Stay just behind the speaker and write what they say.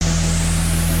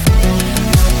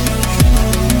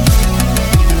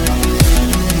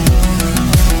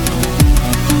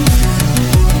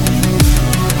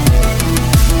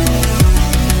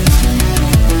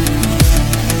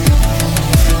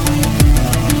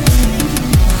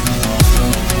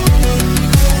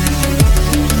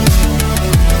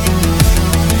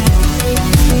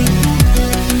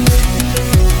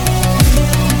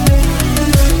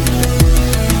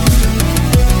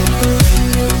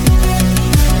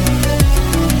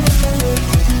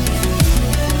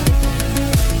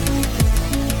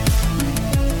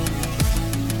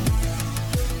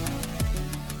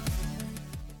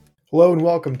Hello and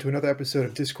welcome to another episode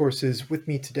of Discourses. With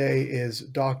me today is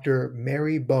Dr.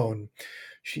 Mary Bone.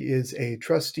 She is a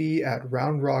trustee at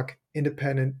Round Rock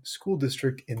Independent School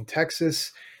District in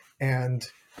Texas, and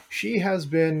she has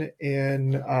been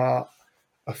in a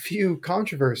few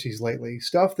controversies lately,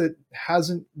 stuff that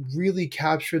hasn't really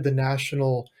captured the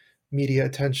national media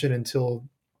attention until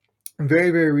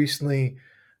very, very recently.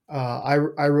 I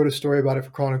wrote a story about it for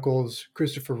Chronicles.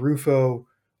 Christopher Rufo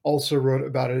also wrote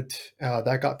about it.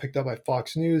 That got picked up by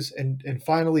Fox News, and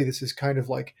finally, this is kind of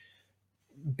like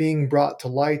being brought to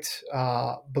light.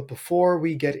 But before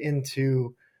we get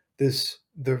into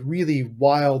the really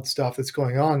wild stuff that's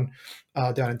going on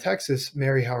down in Texas,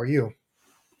 Mary, how are you?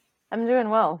 I'm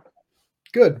doing well.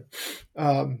 Good.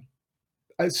 Um,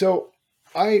 so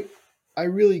I I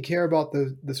really care about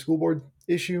the school board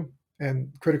issue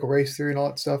and critical race theory and all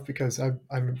that stuff because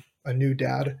I'm a new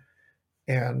dad,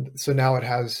 and so now it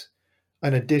has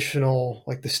an additional,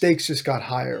 like, the stakes just got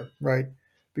higher, right?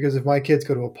 Because if my kids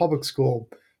go to a public school,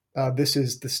 this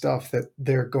is the stuff that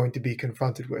they're going to be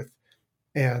confronted with,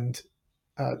 and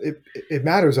it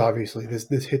matters. Obviously,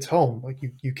 this hits home. Like,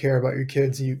 you care about your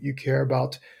kids, you care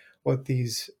about what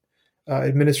these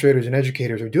administrators and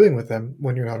educators are doing with them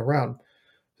when you're not around.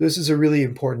 This is a really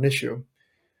important issue.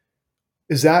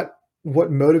 Is that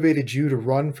what motivated you to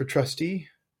run for trustee?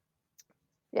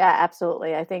 Yeah,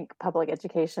 absolutely. I think public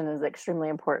education is extremely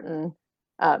important,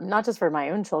 not just for my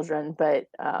own children, but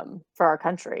for our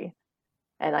country.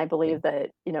 And I believe that,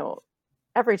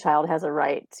 every child has a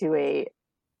right to a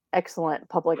excellent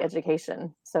public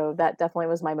education. So that definitely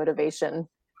was my motivation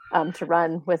to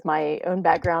run with my own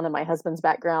background and my husband's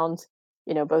background.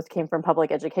 Both came from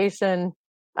public education.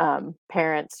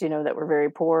 Parents, that were very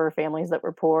poor, families that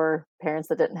were poor, parents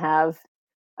that didn't have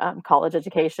college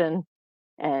education.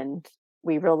 And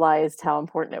we realized how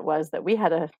important it was that we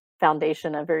had a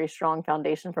foundation, a very strong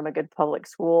foundation from a good public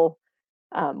school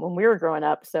when we were growing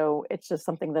up. So it's just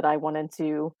something that I wanted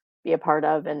to be a part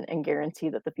of and guarantee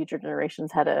that the future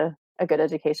generations had a good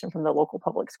education from the local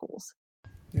public schools.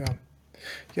 Yeah,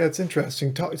 yeah, it's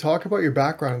interesting. Talk about your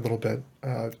background a little bit,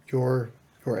 your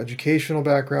educational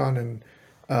background,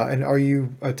 and are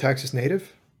you a Texas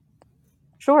native?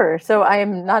 Sure. So I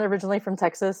am not originally from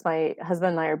Texas. My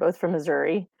husband and I are both from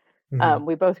Missouri. Hmm.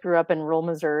 We both grew up in rural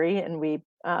Missouri, and we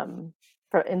in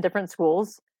different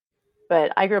schools.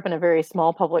 But I grew up in a very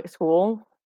small public school,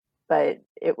 but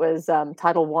it was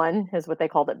Title One is what they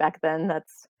called it back then.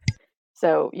 That's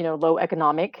so low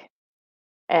economic,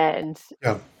 and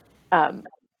Yeah, um,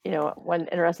 one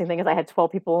interesting thing is I had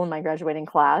 12 people in my graduating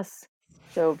class,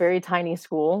 so very tiny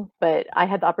school. But I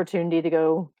had the opportunity to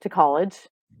go to college,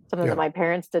 something that yeah. my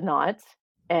parents did not,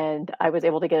 and I was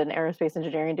able to get an aerospace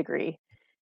engineering degree.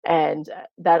 And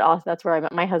that's where I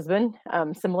met my husband,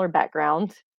 similar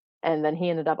background, and then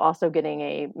he ended up also getting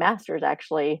a master's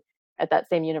actually at that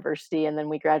same university, and then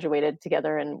we graduated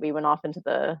together and we went off into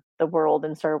the world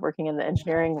and started working in the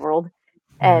engineering world.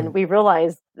 Hmm. And we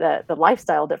realized that the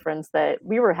lifestyle difference that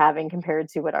we were having compared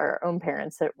to what our own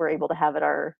parents that were able to have at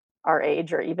our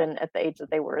age or even at the age that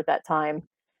they were at that time.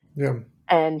 Yeah.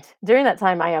 And during that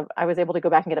time, I was able to go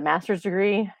back and get a master's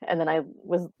degree, and then I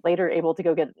was later able to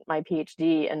go get my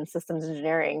PhD in systems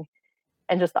engineering.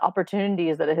 And just the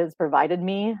opportunities that it has provided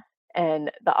me,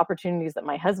 and the opportunities that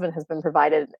my husband has been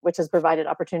provided, which has provided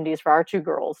opportunities for our two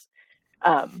girls.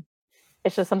 Um,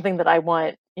 it's just something that I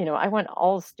want. I want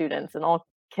all students and all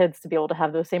kids to be able to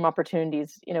have those same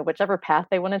opportunities. Whichever path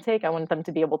they want to take, I want them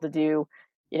to be able to do,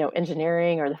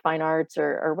 engineering or the fine arts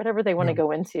or whatever they want Yeah. to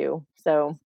go into.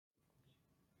 So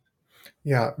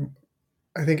Yeah.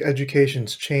 I think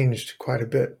education's changed quite a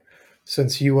bit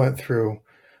since you went through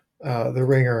the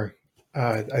ringer.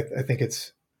 I think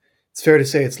it's fair to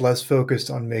say it's less focused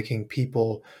on making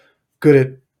people good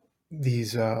at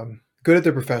good at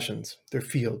their professions, their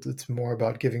fields. It's more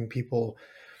about giving people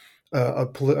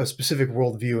a specific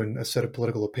worldview and a set of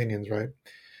political opinions, right?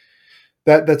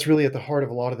 That's really at the heart of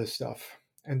a lot of this stuff.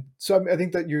 And so I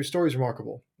think that your story is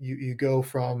remarkable. You go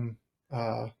from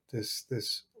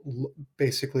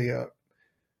basically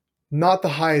not the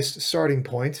highest starting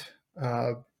point,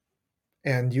 uh,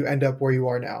 and you end up where you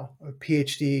are now, a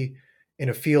PhD in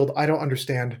a field I don't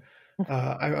understand.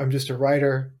 I'm just a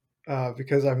writer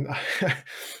because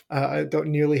I don't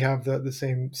nearly have the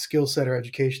same skill set or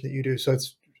education that you do. So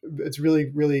it's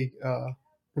really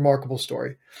remarkable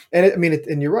story. And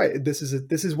and you're right. This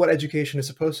is what education is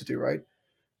supposed to do, right?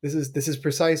 This is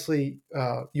precisely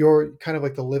your kind of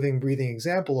like the living, breathing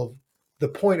example of the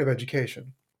point of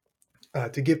education,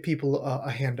 to give people a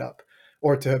hand up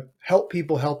or to help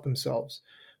people help themselves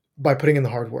by putting in the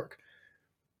hard work.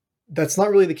 That's not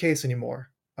really the case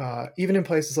anymore. even in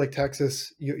places like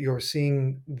Texas, you're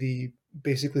seeing the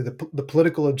basically the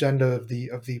political agenda of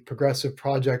the progressive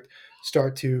project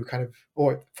start to kind of,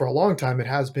 or for a long time, it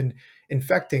has been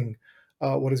infecting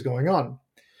what is going on.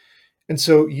 And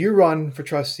so you run for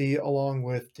trustee along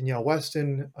with Danielle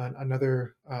Weston,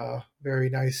 another very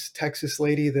nice Texas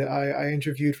lady that I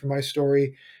interviewed for my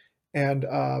story. And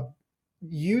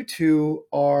you two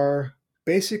are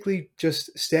basically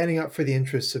just standing up for the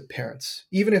interests of parents,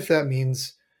 even if that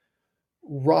means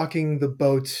rocking the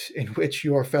boat in which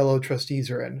your fellow trustees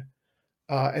are in.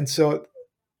 And so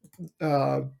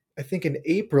uh, I think in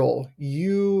April,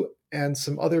 you and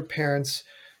some other parents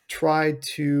tried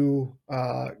to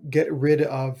get rid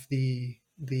of the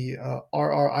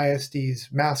RRISD's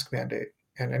mask mandate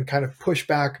and kind of push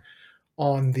back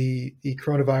on the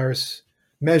coronavirus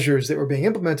measures that were being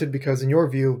implemented because in your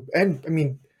view, and I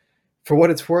mean, for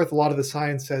what it's worth, a lot of the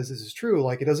science says this is true.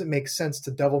 Like, it doesn't make sense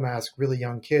to double mask really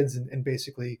young kids and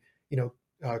basically,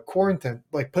 quarantine,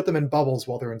 like put them in bubbles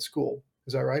while they're in school.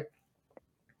 Is that right?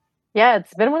 Yeah,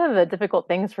 it's been one of the difficult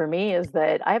things for me is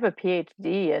that I have a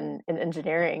PhD in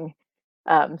engineering.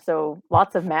 So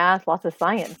lots of math, lots of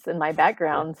science in my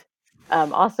background.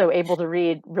 Also able to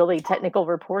read really technical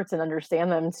reports and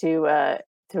understand them to a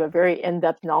very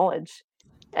in-depth knowledge.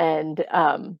 And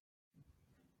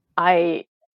I,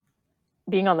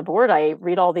 being on the board, I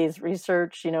read all these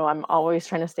research. I'm always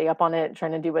trying to stay up on it,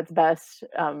 trying to do what's best,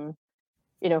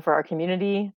 for our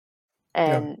community.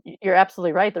 Yeah. And you're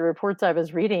absolutely right. The reports I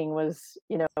was reading was,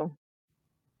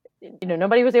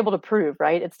 nobody was able to prove,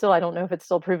 right? It's still, I don't know if it's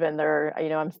still proven.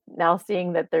 I'm now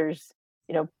seeing that there's,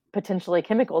 potentially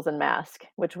chemicals in mask,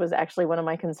 which was actually one of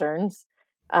my concerns.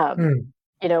 Um,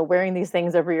 Hmm. Wearing these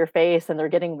things over your face and they're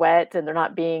getting wet and they're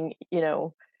not being,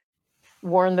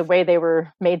 worn the way they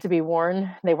were made to be worn.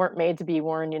 They weren't made to be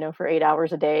worn, for 8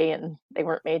 hours a day, and they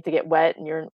weren't made to get wet, and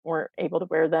you weren't able to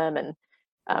wear them. And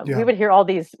we Yeah. would hear all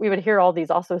these. We would hear all these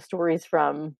also stories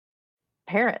from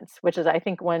parents, which is I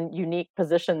think one unique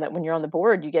position that when you're on the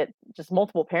board, you get just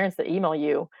multiple parents that email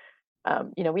you.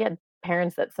 We had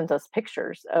parents that sent us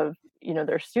pictures of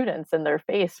their students and their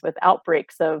face with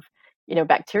outbreaks of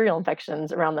bacterial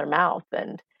infections around their mouth,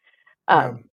 and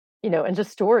Yeah. and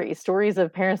just stories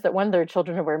of parents that wanted their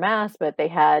children to wear masks, but they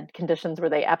had conditions where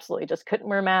they absolutely just couldn't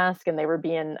wear masks, and they were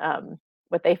being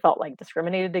what they felt like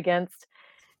discriminated against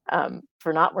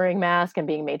for not wearing masks and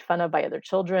being made fun of by other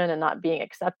children and not being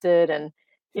accepted. And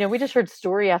we just heard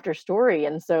story after story,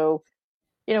 and so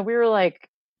we were like,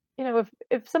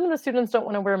 if some of the students don't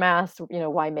want to wear masks,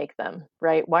 why make them,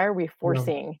 right? Why are we Yeah.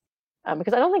 forcing?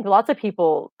 Because I don't think lots of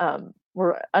people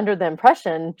were under the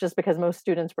impression just because most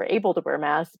students were able to wear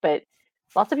masks, but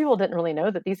lots of people didn't really know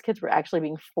that these kids were actually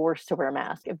being forced to wear a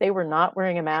mask. If they were not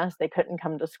wearing a mask, they couldn't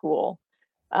come to school,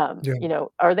 Yeah.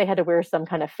 or they had to wear some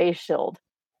kind of face shield.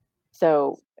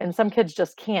 So, and some kids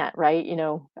just can't, right?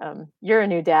 You're a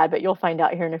new dad, but you'll find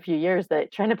out here in a few years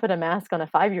that trying to put a mask on a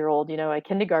 5-year-old, a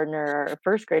kindergartner or a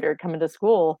first grader coming to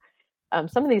school,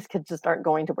 some of these kids just aren't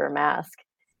going to wear a mask.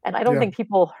 And I don't Yeah. think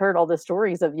people heard all the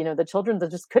stories of, the children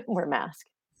that just couldn't wear masks.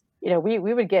 We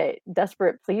would get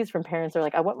desperate pleas from parents. They're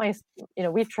like, I want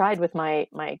we've tried with my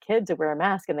kid to wear a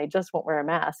mask and they just won't wear a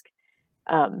mask.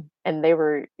 And they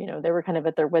were kind of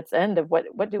at their wits' end of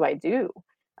what do I do?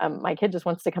 My kid just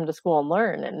wants to come to school and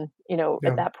learn. And, at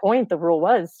Yeah. that point, the rule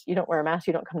was you don't wear a mask,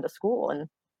 you don't come to school. And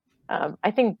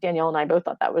I think Danielle and I both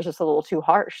thought that was just a little too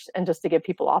harsh and just to give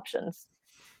people options.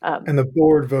 Um, And the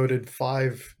board voted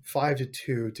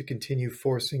 5-2 to continue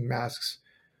forcing masks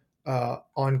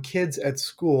on kids at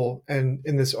school. And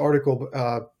in this article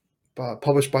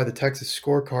published by the Texas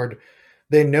Scorecard,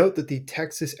 they note that the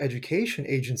Texas Education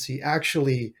Agency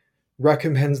actually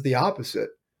recommends the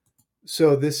opposite.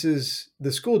 So this is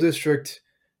the school district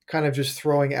kind of just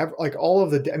throwing like all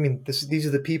of the. I mean, these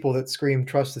are the people that scream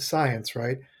trust the science,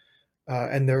 right?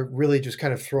 And they're really just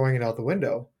kind of throwing it out the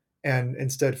window and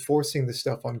instead forcing this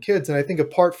stuff on kids. And I think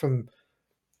apart from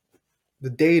the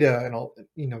data and all,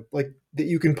 like that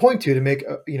you can point to make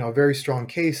a very strong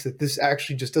case that this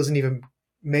actually just doesn't even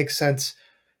make sense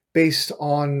based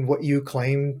on what you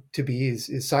claim to be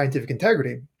is scientific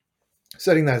integrity.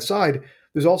 Setting that aside,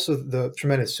 there's also the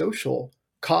tremendous social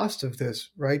cost of this,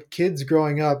 right? Kids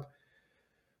growing up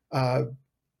uh,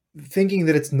 thinking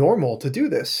that it's normal to do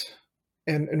this,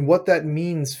 and what that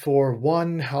means for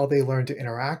one, how they learn to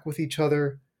interact with each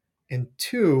other, and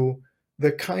two,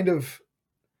 the kind of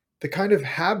the kind of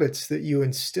habits that you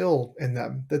instill in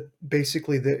them, that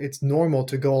basically that it's normal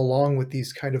to go along with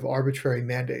these kind of arbitrary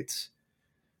mandates.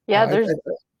 yeah,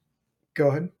 Go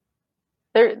ahead.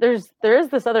 there is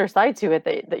this other side to it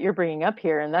that you're bringing up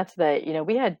here, and that's that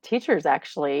we had teachers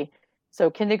actually. So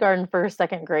kindergarten, first,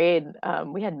 second grade,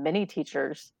 we had many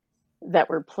teachers that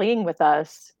were playing with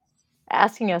us,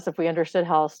 asking us if we understood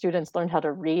how students learned how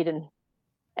to read,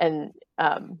 and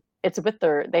it's with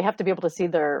their they have to be able to see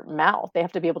their mouth. They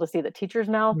have to be able to see the teacher's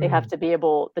mouth. They have Mm, to be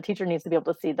able the teacher needs to be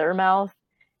able to see their mouth.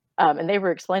 And they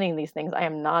were explaining these things. I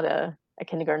am not a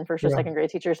kindergarten, first or yeah, second grade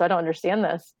teacher, so I don't understand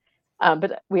this.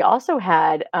 But we also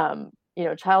had,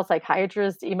 child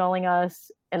psychiatrists emailing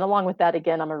us. And along with that,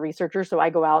 again, I'm a researcher, so I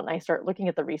go out and I start looking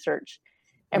at the research.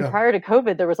 And yeah, prior to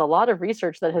COVID, there was a lot of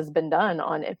research that has been done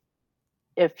on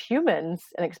if humans,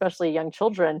 and especially young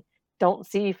children, don't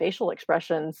see facial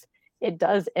expressions, it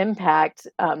does impact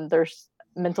their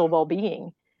mental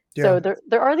well-being. yeah. So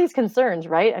there are these concerns,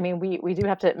 right? I mean, we do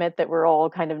have to admit that we're all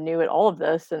kind of new at all of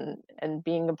this and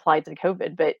being applied to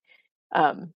COVID, but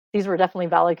these were definitely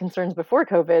valid concerns before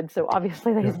COVID. So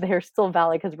obviously Yeah. they're still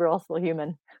valid because we're all still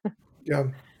human. Yeah.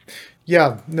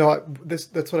 Yeah. No,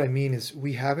 that's what I mean is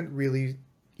we haven't really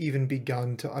even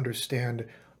begun to understand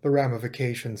the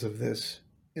ramifications of this,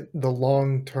 the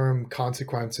long-term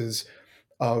consequences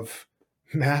of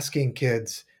masking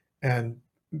kids and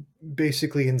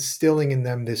basically instilling in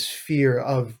them this fear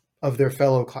of their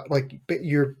like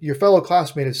your fellow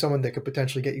classmate is someone that could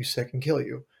potentially get you sick and kill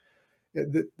you.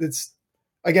 It's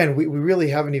again, we really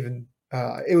haven't even.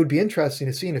 It would be interesting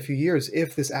to see in a few years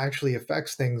if this actually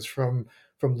affects things from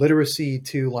literacy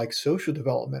to like social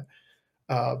development.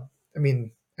 Uh, I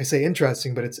mean, I say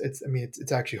interesting, but it's I mean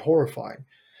it's actually horrifying.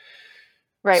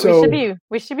 Right, So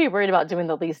we should be worried about doing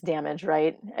the least damage,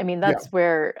 right? I mean, yeah, that's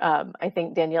where, I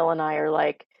think Danielle and I are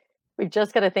like, we've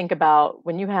just gotta think about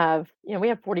when you have we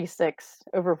have 46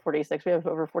 over 46, we have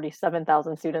over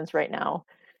 47,000 students right now,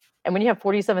 and when you have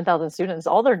 47,000 students,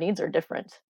 all their needs are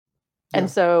different. And yeah,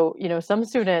 so, some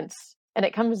students and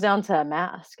it comes down to a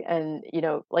mask and,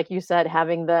 like you said,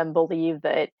 having them believe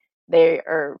that they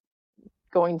are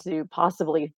going to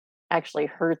possibly actually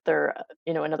hurt their,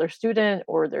 another student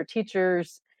or their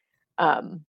teachers.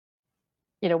 Um,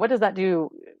 what does that do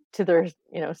to their,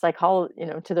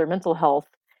 to their mental health?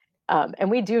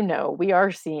 And we do know we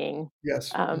are seeing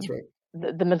yes, that's um,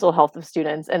 right. the mental health of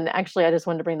students. And actually, I just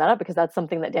wanted to bring that up because that's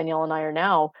something that Danielle and I are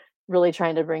now really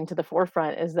trying to bring to the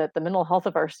forefront is that the mental health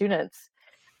of our students,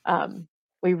 um,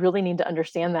 we really need to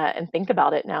understand that and think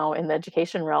about it now in the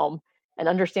education realm and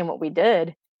understand what we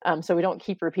did so we don't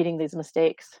keep repeating these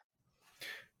mistakes.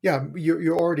 Yeah,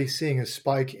 you're already seeing a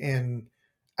spike in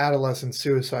adolescent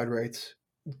suicide rates.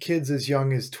 Kids as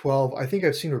young as 12. I think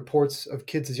I've seen reports of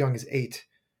kids as young as 8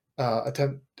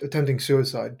 attempting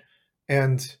suicide,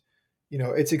 and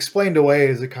it's explained away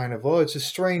as a kind of, it's a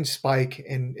strange spike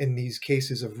in these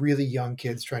cases of really young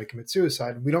kids trying to commit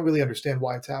suicide. We don't really understand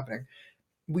why it's happening.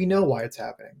 We know why it's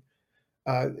happening.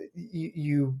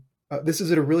 This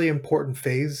is at a really important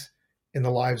phase in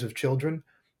the lives of children,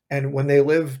 and when they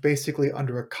live basically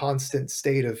under a constant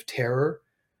state of terror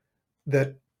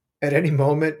that at any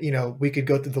moment, we could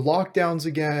go through the lockdowns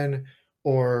again,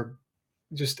 or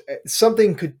just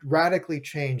something could radically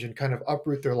change and kind of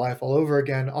uproot their life all over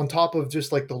again, on top of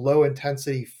just like the low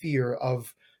intensity fear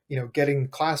of getting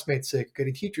classmates sick,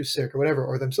 getting teachers sick, or whatever,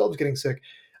 or themselves getting sick.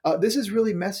 This is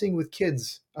really messing with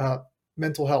kids'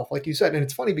 mental health, like you said. And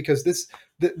it's funny because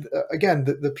again,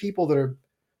 the people that are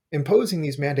imposing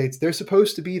these mandates, they're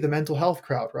supposed to be the mental health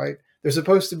crowd, right? They're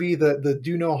supposed to be the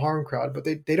do no harm crowd, but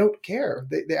they don't care.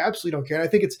 They absolutely don't care. And I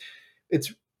think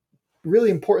it's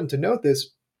really important to note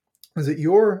this is that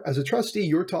you're, as a trustee,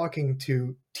 you're talking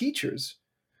to teachers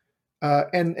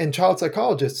and child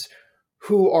psychologists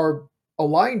who are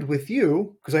aligned with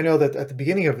you, because I know that at the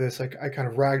beginning of this, I kind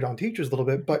of ragged on teachers a little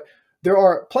bit, but there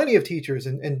are plenty of teachers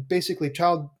and basically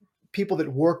child people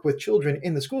that work with children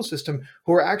in the school system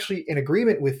who are actually in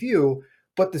agreement with you,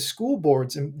 but the school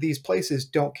boards in these places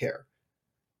don't care.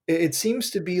 It seems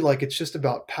to be like it's just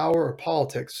about power or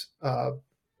politics.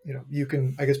 You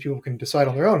can, I guess people can decide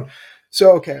on their own.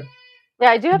 So, okay. Yeah,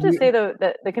 I do have to You, say though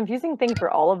that the confusing thing for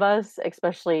all of us,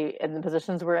 especially in the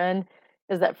positions we're in,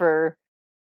 is that for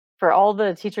all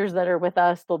the teachers that are with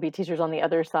us, there'll be teachers on the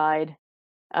other side,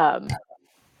 um,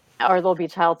 or there'll be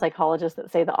child psychologists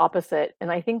that say the opposite.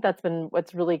 And I think that's been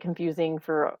what's really confusing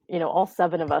for all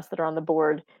seven of us that are on the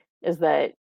board is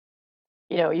that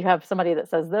you have somebody that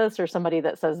says this or somebody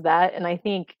that says that. And I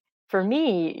think for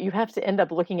me, you have to end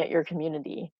up looking at your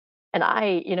community. And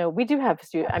we do have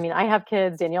I mean, I have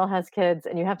kids, Danielle has kids,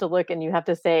 and you have to look and you have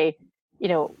to say, you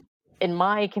know, in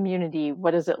my community,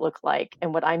 what does it look like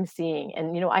and what I'm seeing?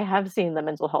 And, I have seen the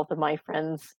mental health of my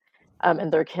friends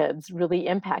and their kids really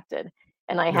impacted.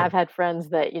 And I yeah, have had friends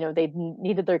that, they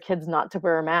needed their kids not to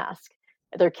wear a mask.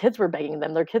 Their kids were begging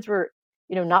them. Their kids were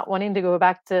not wanting to go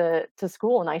back to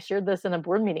school. And I shared this in a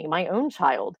board meeting. My own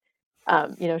child,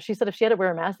 she said if she had to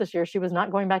wear a mask this year, she was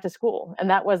not going back to school. And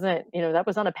that wasn't, that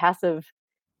was not a passive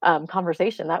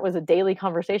conversation. That was a daily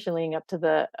conversation leading up to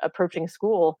the approaching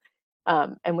school.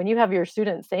 And when you have your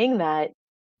students saying that,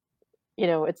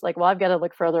 it's like, well, I've got to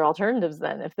look for other alternatives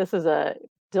then. If this is a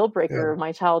deal Yeah. breaker of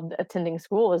my child attending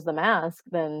school is the mask,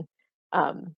 then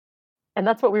um, and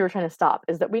that's what we were trying to stop,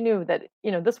 is that we knew that,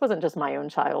 this wasn't just my own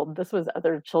child. This was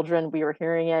other children. We were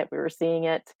hearing it, we were seeing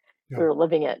it, we Yeah. were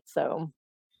living it. So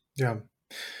Yeah.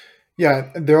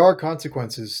 Yeah. There are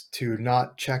consequences to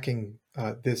not checking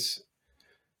this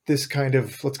kind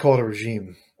of, let's call it a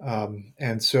regime.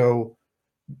 And so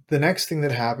the next thing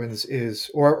that happens is,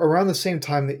 or around the same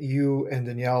time that you and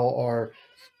Danielle are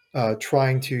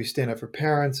trying to stand up for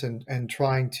parents and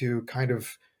trying to kind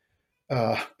of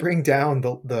bring down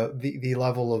the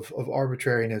level of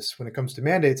arbitrariness when it comes to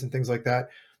mandates and things like that.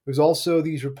 There's also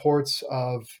these reports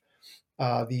of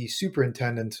the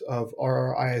superintendent of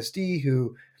RRISD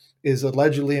who is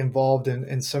allegedly involved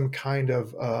in some kind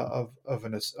of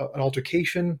an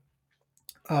altercation.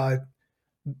 Uh,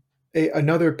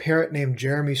 Another parent named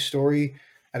Jeremy Story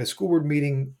at a school board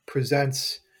meeting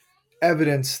presents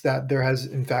evidence that there has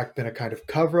in fact been a kind of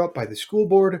cover up by the school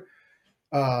board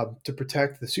to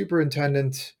protect the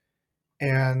superintendent.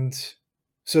 And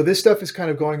so this stuff is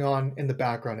kind of going on in the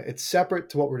background. It's separate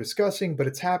to what we're discussing, but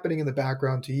it's happening in the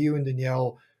background to you and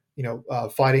Danielle,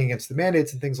 fighting against the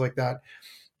mandates and things like that.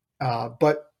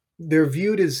 But they're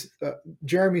viewed as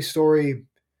Jeremy's story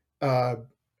uh,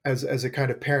 as a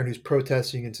kind of parent who's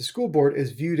protesting into school board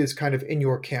is viewed as kind of in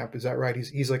your camp. Is that right?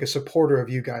 He's like a supporter of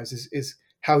you guys. Is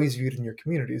how he's viewed in your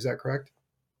community. Is that correct?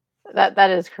 that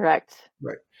is correct.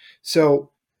 Right.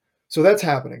 So that's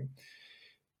happening.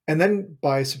 And then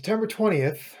by September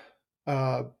 20th,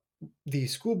 uh, the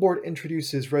school board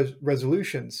introduces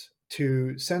resolutions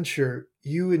to censure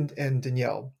you and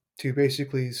Danielle, to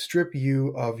basically strip you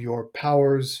of your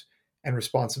powers and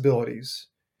responsibilities.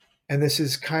 And this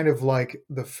is kind of like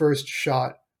the first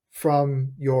shot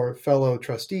from your fellow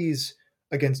trustees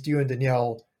against you and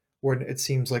Danielle, when it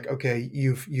seems like, okay,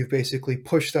 you've basically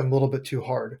pushed them a little bit too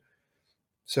hard.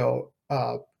 So,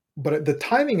 but the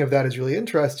timing of that is really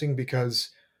interesting because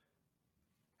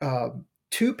uh,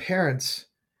 two parents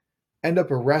end up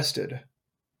arrested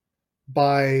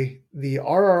by the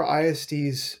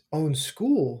RRISD's own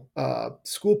school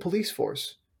police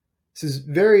force. This is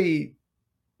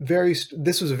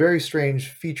this was a very strange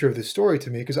feature of this story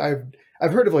to me because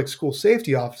I've heard of like school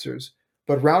safety officers,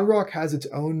 but Round Rock has its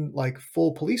own like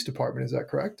full police department. Is that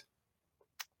correct?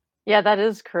 Yeah, that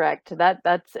is correct.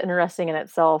 That's interesting in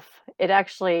itself. It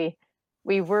actually,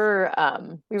 we would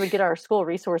get our school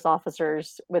resource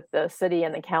officers with the city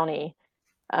and the county,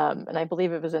 and I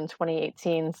believe it was in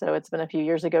 2018, so it's been a few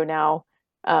years ago now.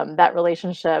 That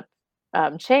relationship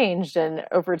changed, and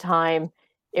over time,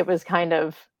 it was kind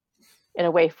of, in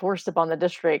a way, forced upon the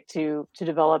district to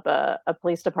develop a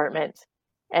police department.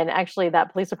 And actually,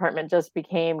 that police department just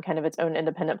became kind of its own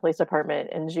independent police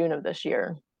department in June of this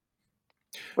year,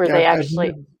 where Yeah, they I've actually,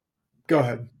 never, go yeah.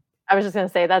 ahead. I was just gonna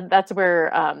say that's where,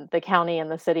 the county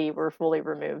and the city were fully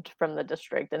removed from the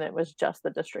district, and it was just the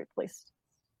district police.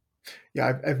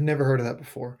 Yeah, I've never heard of that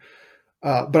before.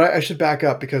 But I should back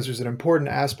up because there's an important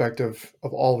aspect of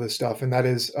all this stuff, and that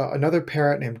is another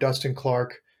parent named Dustin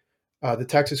Clark. The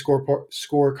Texas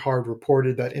Scorecard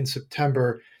reported that in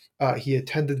September he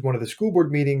attended one of the school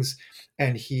board meetings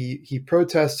and he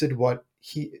protested what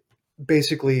he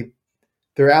basically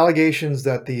there are allegations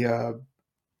that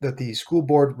the school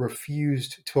board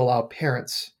refused to allow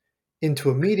parents into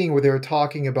a meeting where they were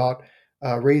talking about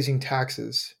raising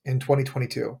taxes in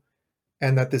 2022,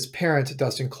 and that this parent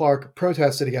Dustin Clark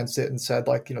protested against it and said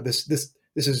like this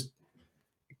is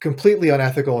completely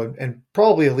unethical and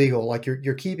probably illegal. Like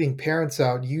you're keeping parents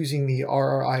out using the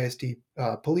RRISD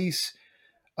police.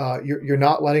 You're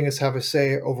not letting us have a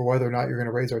say over whether or not you're going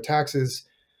to raise our taxes.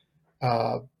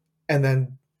 Uh, and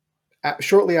then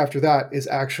shortly after that is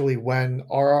actually when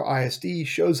RRISD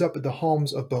shows up at the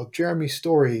homes of both Jeremy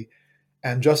Story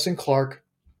and Justin Clark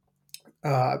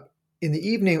uh, in the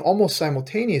evening, almost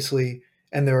simultaneously,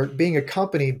 and they're being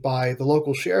accompanied by the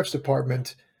local sheriff's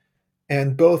department.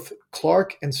 And both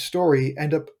Clark and Story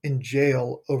end up in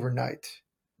jail overnight.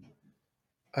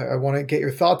 I want to get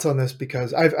your thoughts on this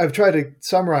because I've tried to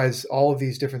summarize all of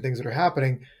these different things that are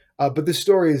happening, but this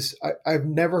story is I've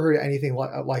never heard anything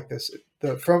like this.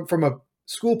 From a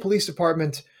school police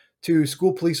department to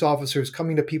school police officers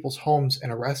coming to people's homes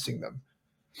and arresting them.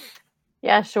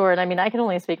 Yeah, sure, and I mean, I can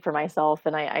only speak for myself,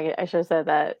 and I should have said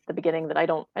that at the beginning that I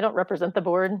don't represent the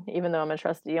board, even though I'm a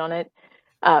trustee on it.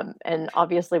 And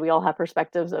obviously, we all have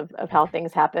perspectives of how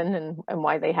things happen and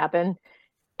why they happen.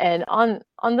 And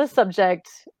on this subject,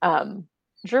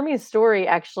 Jeremy's story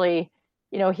actually,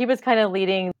 he was kind of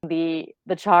leading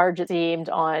the charge. It seemed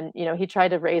on, he tried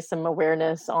to raise some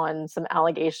awareness on some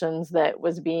allegations that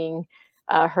was being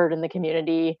heard in the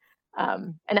community.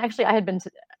 And actually,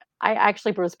 I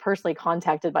actually was personally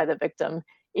contacted by the victim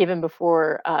even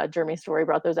before Jeremy's story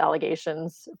brought those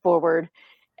allegations forward.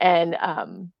 And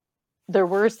there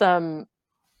were some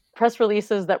press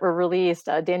releases that were released.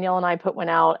 Danielle and I put one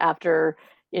out after,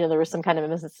 there was some kind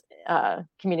of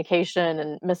communication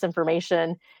and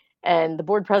misinformation, and the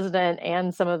board president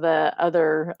and some of the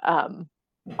other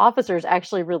officers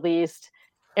actually released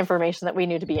information that we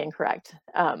knew to be incorrect.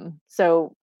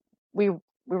 So we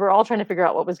were all trying to figure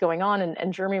out what was going on,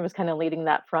 and Jeremy was kind of leading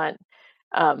that front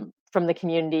from the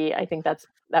community. I think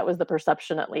that was the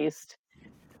perception, at least.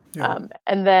 Yeah.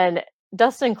 And then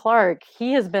Dustin Clark,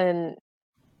 he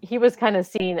was kind of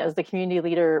seen as the community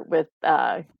leader with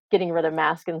getting rid of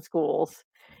masks in schools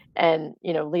and,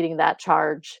 leading that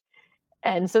charge.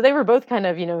 And so they were both kind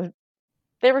of,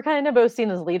 they were kind of both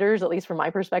seen as leaders, at least from my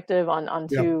perspective, on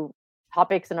Yeah. two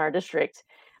topics in our district.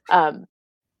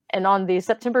 And on the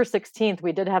September 16th,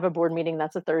 we did have a board meeting.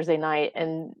 That's a Thursday night.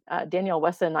 And Danielle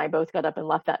Wesson and I both got up and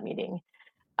left that meeting.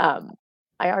 I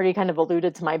already kind of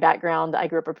alluded to my background. I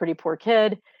grew up a pretty poor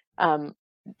kid.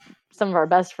 Some of our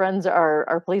best friends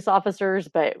are police officers,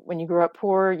 but when you grow up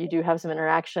poor, you do have some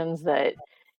interactions that,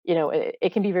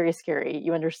 it can be very scary.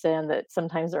 You understand that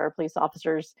sometimes there are police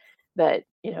officers that,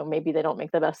 maybe they don't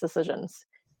make the best decisions.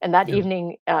 And that Yeah.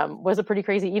 evening was a pretty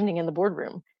crazy evening in the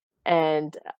boardroom.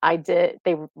 And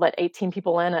they let 18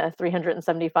 people in a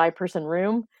 375 person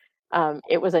room.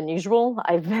 It was unusual.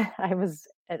 I was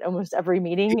at almost every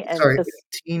meeting, and Sorry, this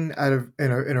 18 out of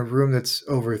in a room that's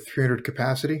over 300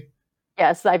 capacity?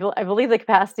 Yes, I believe the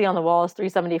capacity on the wall is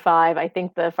 375. I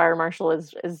think the fire marshal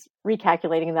is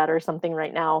recalculating that or something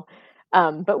right now.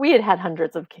 But we had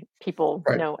hundreds of people,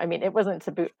 Right. I mean, it wasn't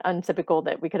untypical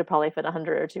that we could have probably fit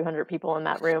 100 or 200 people in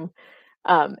that room.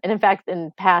 And in fact,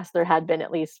 in past, there had been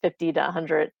at least 50 to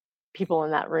 100 people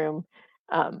in that room.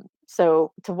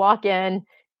 So to walk in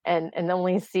and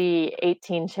only see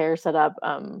 18 chairs set up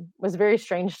was very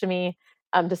strange to me.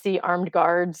 To see armed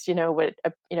guards,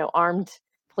 armed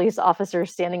police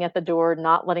officers standing at the door,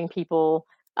 not letting people.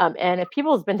 And if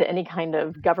people has been to any kind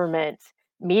of government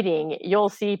meeting, you'll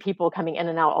see people coming in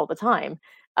and out all the time.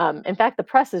 In fact, the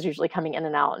press is usually coming in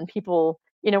and out, and people,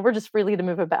 we're just freely to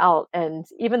move about. And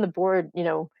even the board,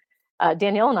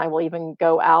 Danielle and I will even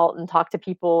go out and talk to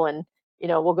people, and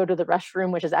we'll go to the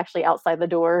restroom, which is actually outside the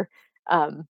door.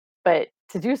 But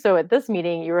to do so at this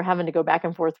meeting, you were having to go back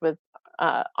and forth with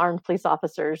armed police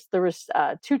officers. There was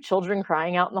two children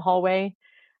crying out in the hallway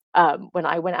when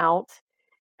I went out,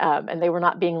 and they were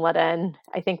not being let in.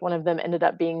 I think one of them ended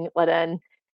up being let in.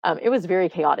 It was very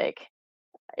chaotic.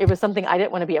 It was something I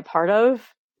didn't want to be a part of.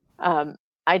 Um,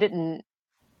 I didn't.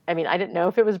 I mean, I didn't know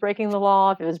if it was breaking the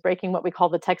law, if it was breaking what we call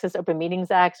the Texas Open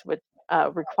Meetings Act, which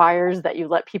requires that you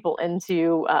let people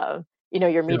into, your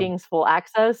Yeah. meetings full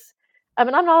access. I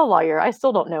mean, I'm not a lawyer. I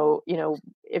still don't know,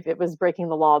 if it was breaking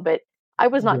the law, but I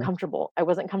was not Yeah. comfortable. I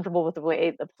wasn't comfortable with the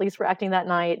way the police were acting that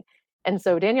night, and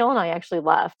so Danielle and I actually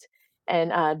left.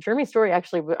 And Jeremy Story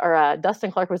or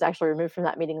Dustin Clark was actually removed from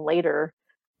that meeting later.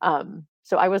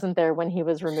 So I wasn't there when he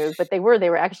was removed, but they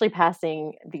were actually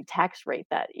passing the tax rate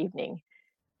that evening.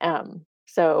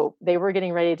 So they were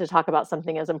getting ready to talk about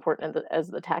something as important as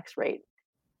the tax rate.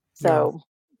 Yeah. So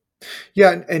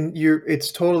Yeah, and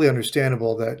it's totally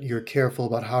understandable that you're careful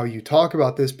about how you talk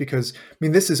about this because, I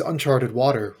mean, this is uncharted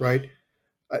water, right?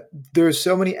 Uh, there's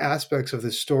so many aspects of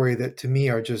this story that to me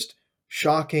are just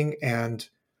shocking and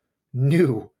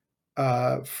new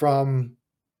from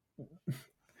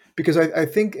because I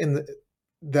think that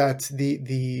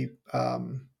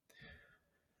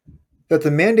that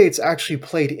the mandates actually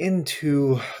played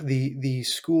into the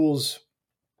schools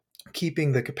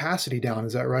keeping the capacity down.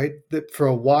 Is that right? That for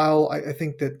a while, I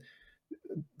think that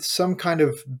some kind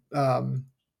of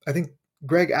I think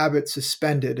Greg Abbott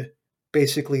suspended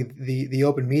basically the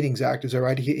Open Meetings Act. Is that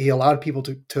right? He allowed people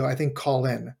to I think call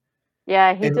in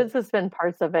yeah, he and did suspend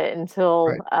parts of it right,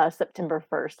 until September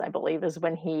 1st, I believe, is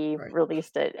when he right,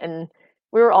 released it. And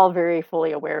we were all very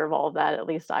fully aware of all of that. At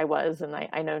least I was, and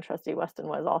I know Trustee Weston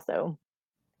was also.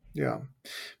 yeah.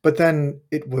 But then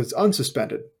it was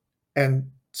unsuspended, and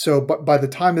so but by the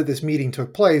time that this meeting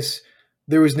took place,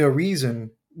 there was no reason.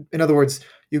 In other words,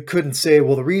 you couldn't say,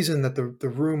 well, the reason that the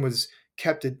room was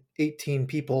kept at 18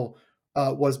 people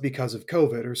was because of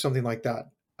COVID or something like that.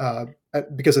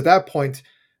 Because at that point,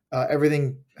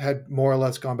 everything had more or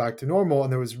less gone back to normal,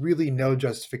 and there was really no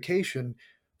justification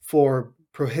for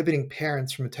prohibiting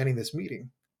parents from attending this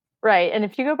meeting. Right, and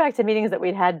if you go back to meetings that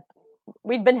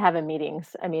we'd been having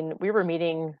meetings. I mean, we were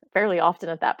meeting fairly often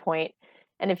at that point,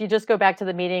 and if you just go back to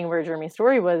the meeting where Jeremy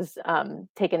Story was,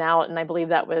 taken out, and I believe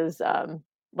that was,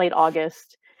 late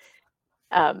August,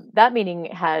 that meeting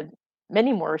had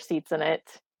many more seats in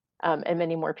it, and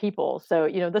many more people. So,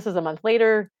 this is a month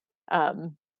later.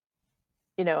 Um,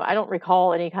 I don't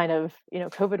recall any kind of,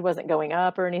 COVID wasn't going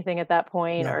up or anything at that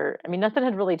point, Yeah, or I mean, nothing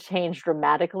had really changed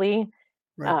dramatically.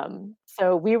 right.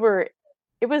 So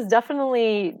it was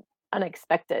definitely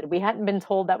unexpected. We hadn't been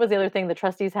told. That was the other thing. The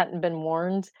trustees hadn't been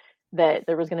warned that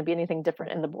there was going to be anything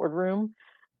different in the boardroom.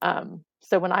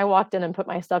 So when I walked in and put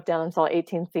my stuff down and saw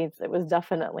 18 seats, it was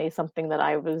definitely something that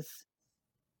I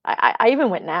even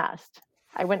went and asked.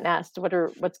 I went and asked,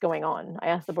 what's going on? I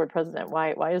asked the board president,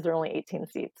 why is there only 18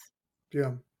 seats?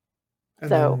 Yeah. And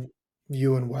So, then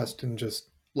you and Weston just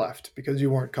left because you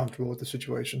weren't comfortable with the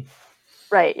situation.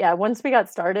 right, yeah, once we got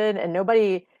started and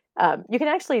nobody, you can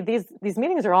actually, these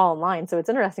meetings are all online, so it's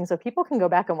interesting. So people can go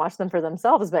back and watch them for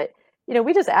themselves. But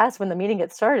we just asked when the meeting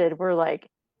gets started. We're like,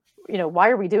 why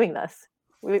are we doing this?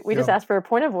 We just Yeah, asked for a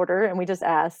point of order, and we just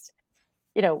asked,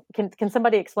 can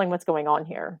somebody explain what's going on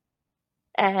here?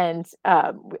 And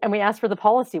we asked where the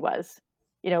policy was.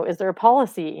 Is there a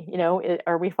policy?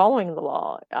 Are we following the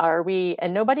law? Are we?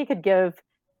 And nobody could give,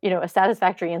 a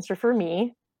satisfactory answer for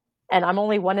me. And I'm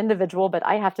only one individual, but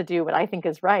I have to do what I think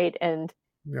is right. And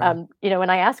yeah, when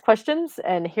I asked questions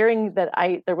and hearing that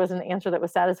there wasn't an answer that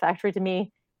was satisfactory to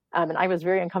me, and I was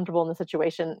very uncomfortable in the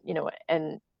situation,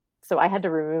 and so I had to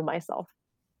remove myself.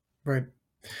 right.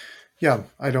 Yeah,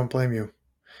 I don't blame you.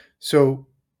 So,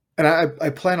 and I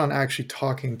plan on actually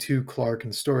talking to Clark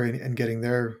and Story and getting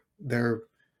their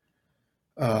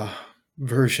uh,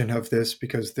 version of this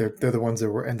because they're the ones that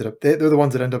were ended up they're the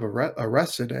ones that end up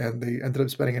arrested, and they ended up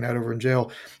spending a night over in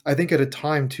jail. I think at a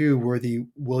time too where the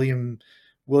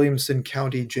Williamson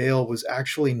County Jail was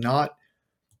actually not,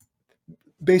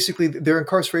 basically their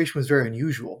incarceration was very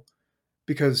unusual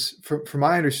because from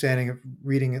my understanding of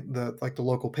reading the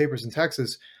local papers in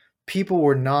Texas, people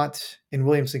were not in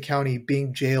Williamson County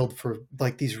being jailed for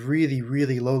like these really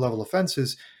really low level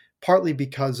offenses, partly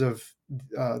because of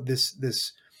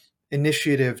this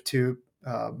initiative to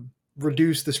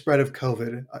reduce the spread of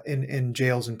COVID in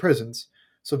jails and prisons.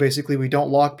 So basically, we don't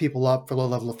lock people up for low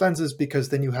level offenses because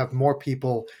then you have more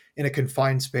people in a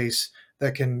confined space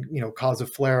that can cause a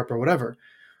flare up or whatever.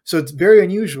 So it's very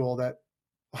unusual that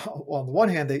on the one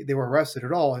hand they were arrested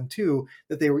at all, and two,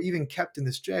 that they were even kept in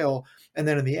this jail. And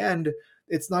then in the end,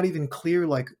 it's not even clear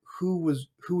like who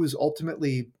was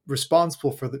ultimately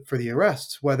responsible for the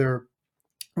arrests, whether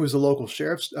it was the local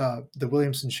sheriff's, the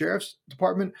Williamson Sheriff's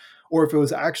Department, or if it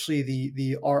was actually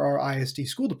the RRISD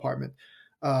school department.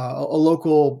 A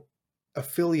local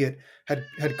affiliate had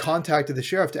contacted the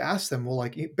sheriff to ask them, well,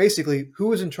 like basically, who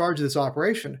was in charge of this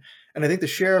operation? And I think the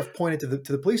sheriff pointed to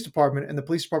the police department, and the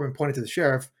police department pointed to the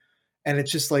sheriff. And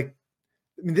it's just like,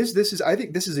 I mean, this is, I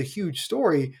think this is a huge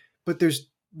story, but there's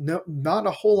not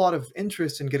a whole lot of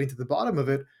interest in getting to the bottom of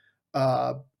it,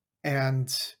 uh,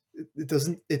 and it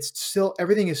doesn't. It's still,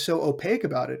 everything is so opaque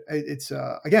about it. It's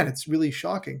again, it's really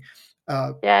shocking.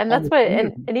 Yeah, and On that's the what,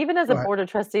 community. and even as Go a ahead. board of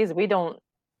trustees, we don't.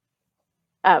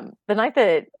 The night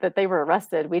that they were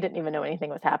arrested, we didn't even know anything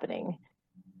was happening.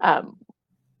 Um,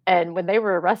 and when they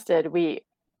were arrested, we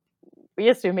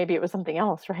assumed maybe it was something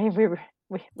else, right?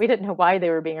 We didn't know why they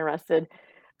were being arrested.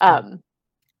 Yeah, Um,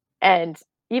 and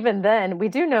even then, we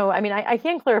do know. I mean, I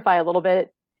can clarify a little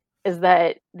bit is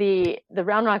that the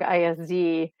Round Rock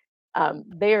ISD,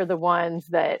 they are the ones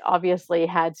that obviously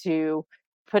had to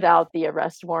put out the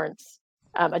arrest warrants.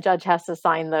 A judge has to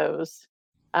sign those,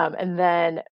 and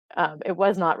then it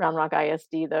was not Round Rock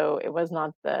ISD though. It was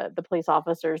not the police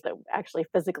officers that actually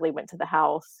physically went to the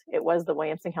house. It was the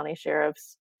Williamson County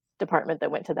Sheriff's Department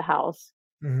that went to the house.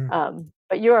 hmm,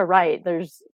 But you are right.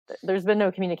 There's been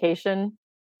no communication.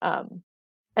 Um,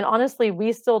 and honestly,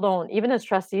 we still don't, even as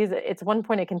trustees, it's one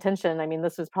point of contention. I mean,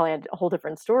 this is probably a whole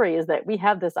different story, is that we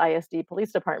have this ISD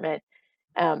police department.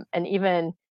 And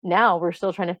even now, we're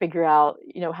still trying to figure out,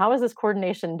 how is this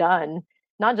coordination done,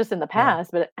 not just in the yeah,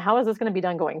 past, but how is this going to be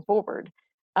done going forward?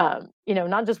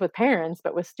 Not just with parents,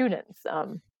 but with students.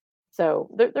 So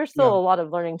there's yeah, still a lot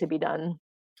of learning to be done.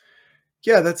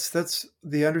 yeah. That's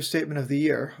the understatement of the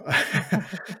year.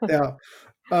 Yeah.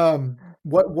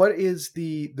 What is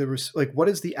like what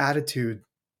is the attitude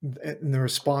and the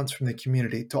response from the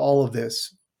community to all of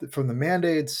this, from the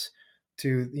mandates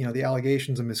to the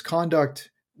allegations of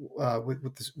misconduct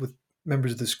with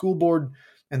members of the school board?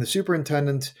 and the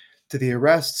superintendent to the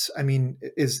arrests. I mean,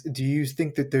 do you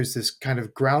think that there's this kind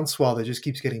of groundswell that just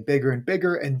keeps getting bigger and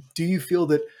bigger? And do you feel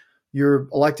that your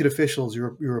elected officials,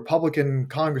 your Republican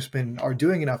congressmen, are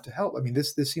doing enough to help? I mean,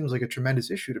 this seems like a tremendous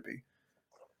issue to be.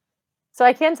 So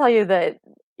I can tell you that,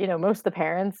 most of the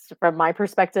parents, from my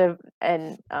perspective,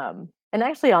 and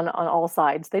actually on all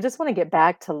sides, they just want to get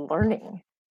back to learning.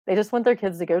 They just want their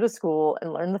kids to go to school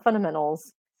and learn the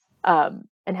fundamentals, and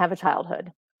have a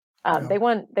childhood. Yeah, They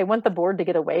want the board to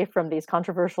get away from these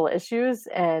controversial issues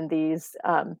and these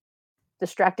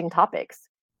distracting topics.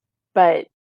 But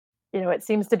it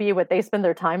seems to be what they spend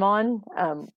their time on.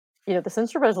 The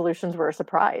censure resolutions were a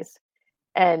surprise.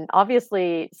 And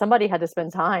obviously, somebody had to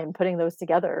spend time putting those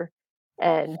together.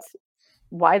 And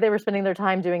why they were spending their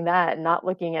time doing that and not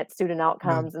looking at student yeah,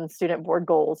 outcomes and student board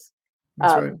goals,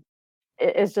 that's right. um,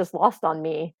 is just lost on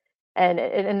me. And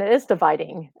it is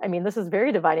dividing. I mean, this is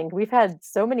very dividing. We've had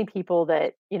so many people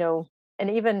that, and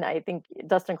even I think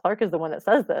Dustin Clark is the one that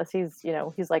says this.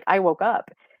 He's like, I woke up,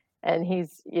 and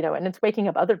and it's waking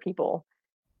up other people.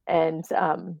 And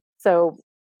so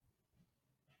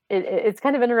it's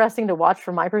kind of interesting to watch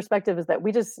from my perspective, is that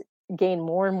we just gain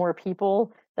more and more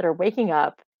people that are waking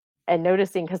up and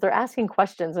noticing, because they're asking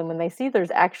questions, and when they see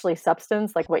there's actually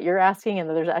substance, like what you're asking, and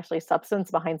that there's actually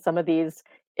substance behind some of these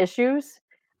issues,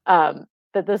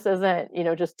 that this isn't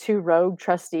just two rogue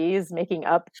trustees making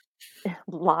up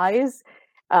lies,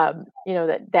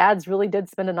 that dads really did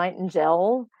spend a night in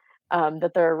jail,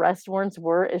 that their arrest warrants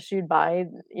were issued by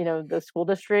the school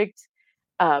district,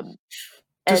 um,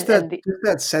 Just and the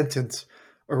that sentence,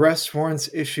 arrest warrants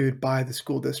issued by the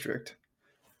school district.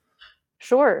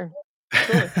 Sure,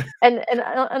 sure. And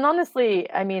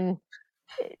honestly, I mean,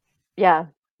 eh, yeah,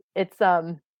 it's,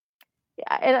 yeah,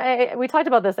 and we talked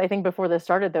about this, I think, before this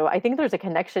started, though. I think there's a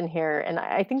connection here, and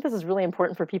I think this is really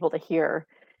important for people to hear,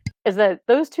 is that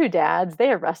those 2 dads,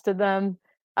 they arrested them.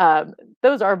 Um,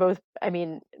 those are both, I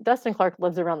mean, Dustin Clark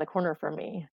lives around the corner from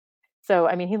me. So,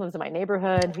 I mean, he lives in my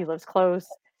neighborhood, he lives close.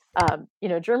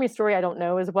 Jeremy's story I don't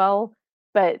know as well,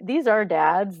 but these are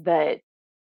dads that,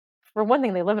 for one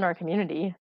thing, they live in our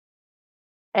community.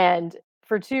 And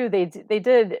for 2, they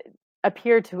did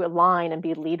appear to align and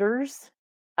be leaders,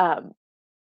 um,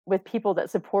 with people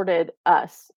that supported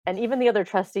us, and even the other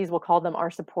trustees will call them our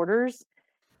supporters.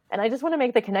 And I just wanna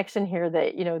make the connection here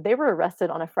that, they were arrested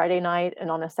on a Friday night,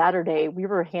 and on a Saturday, we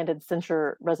were handed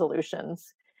censure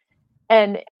resolutions.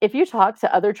 And if you talk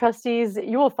to other trustees,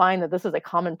 you will find that this is a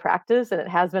common practice, and it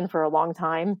has been for a long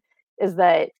time, is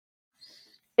that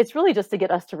it's really just to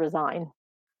get us to resign.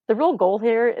 The real goal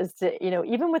here is to,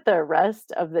 even with the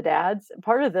arrest of the dads,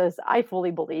 part of this, I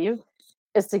fully believe,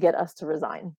 is to get us to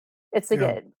resign. It's to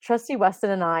Yeah. get Trustee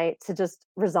Weston and I to just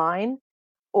resign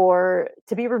or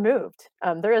to be removed.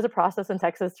 There is a process in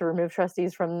Texas to remove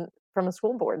trustees from a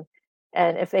school board,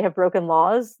 and if they have broken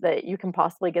laws, that you can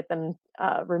possibly get them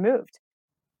removed.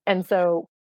 And so,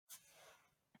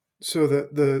 So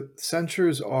the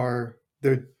censures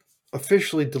they're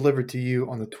officially delivered to you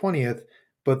on the 20th,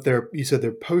 but you said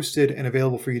they're posted and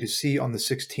available for you to see on the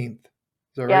 16th.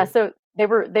 Is that yeah, right? so they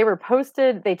were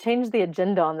posted. They changed the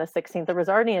agenda on the 16th. There was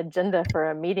already an agenda for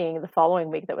a meeting the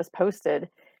following week that was posted.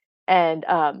 And,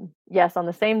 yes, on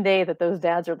the same day that those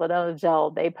dads are let out of jail,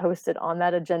 they posted on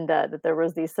that agenda that there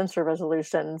was these censure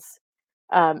resolutions,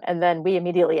 and then we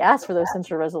immediately asked for those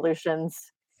censure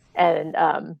resolutions, and,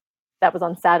 that was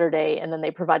on Saturday, and then they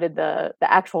provided the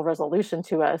actual resolution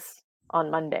to us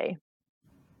on Monday.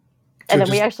 And So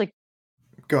then we just actually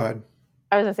go ahead.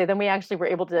 I was gonna say, then we actually were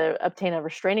able to obtain a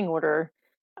restraining order,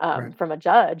 Right. from a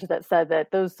judge that said that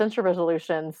those censure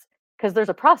resolutions, because there's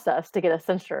a process to get a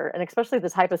censure, and especially the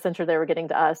type of censure they were getting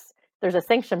to us, there's a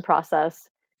sanction process,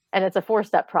 and it's a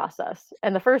four-step process.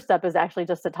 And the first step is actually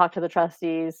just to talk to the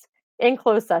trustees in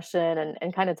closed session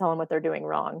and kind of tell them what they're doing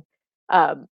wrong.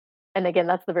 Um, and again,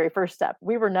 that's the very first step.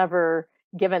 We were never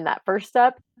given that first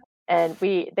step, and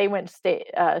they went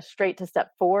straight to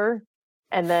step 4,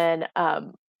 and then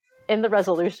in the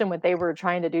resolution, what they were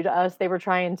trying to do to us, they were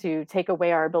trying to take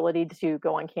away our ability to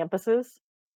go on campuses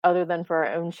other than for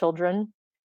our own children.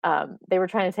 They were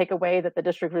trying to take away that the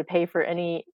district would pay for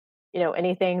anything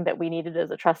that we needed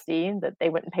as a trustee, that they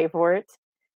wouldn't pay for it.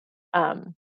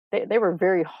 They were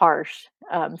very harsh.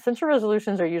 Censure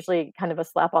resolutions are usually kind of a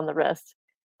slap on the wrist.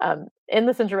 In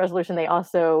the censure resolution, they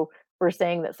also were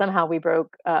saying that somehow we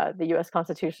broke the U.S.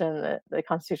 Constitution, the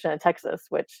Constitution of Texas,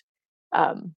 which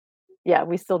um, yeah,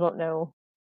 we still don't know,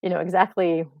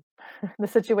 exactly the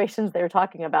situations they're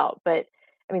talking about. But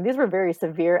I mean, these were very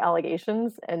severe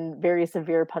allegations and very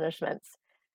severe punishments.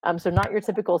 So not your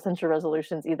typical censure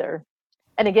resolutions either.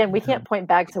 And again, we Yeah. can't point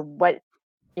back to what.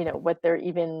 what they're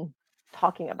even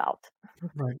talking about.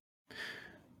 Right.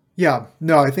 Yeah.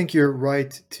 No, I think you're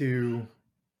right to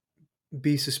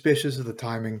be suspicious of the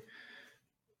timing.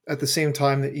 At the same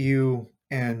time that you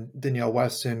and Danielle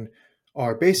Weston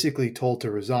are basically told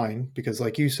to resign, because,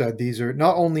 like you said, these are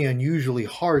not only unusually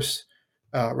harsh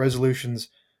resolutions,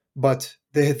 but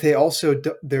they also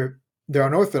they're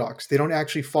unorthodox. They don't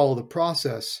actually follow the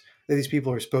process that these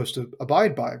people are supposed to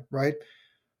abide by, right?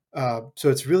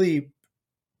 So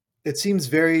it seems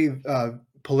very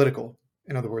political,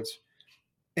 in other words.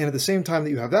 And at the same time that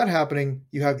you have that happening,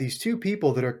 you have these two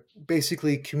people that are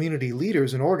basically community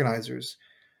leaders and organizers.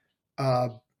 Uh,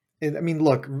 and I mean,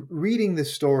 look, reading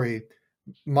this story,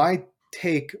 my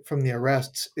take from the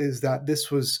arrests is that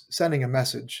this was sending a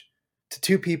message to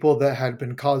two people that had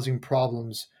been causing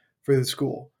problems for the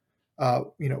school.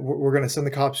 We're going to send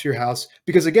the cops to your house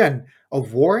because, again, a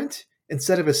warrant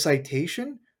instead of a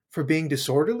citation for being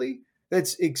disorderly.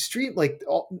 That's extreme. Like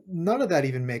none of that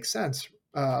even makes sense.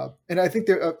 And I think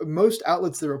most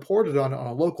outlets that reported on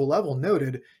a local level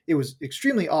noted it was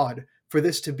extremely odd for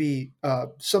this to be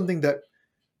something that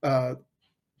uh,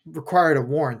 required a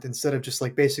warrant instead of just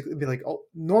like basically be like, oh,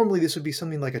 normally this would be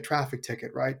something like a traffic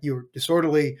ticket, right? You were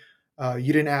disorderly.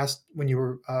 You didn't ask when you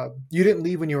were, you didn't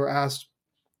leave when you were asked.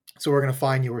 So we're going to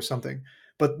fine you or something.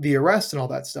 But the arrest and all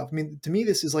that stuff, I mean, to me,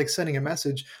 this is like sending a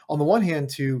message on the one hand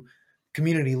to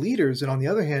community leaders and on the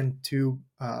other hand to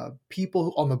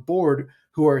people on the board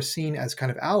who are seen as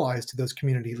kind of allies to those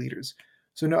community leaders.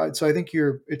 So no, so I think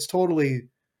it's totally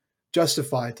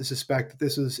justified to suspect that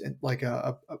this is like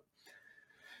a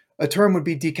term would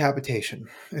be decapitation.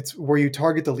 It's where you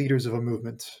target the leaders of a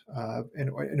movement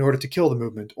in order to kill the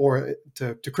movement or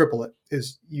to cripple it.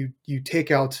 Is you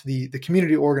take out the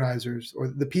community organizers or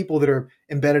the people that are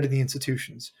embedded in the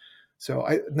institutions. So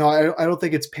I don't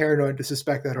think it's paranoid to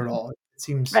suspect that at all. It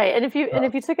seems Right, and if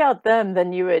you took out them,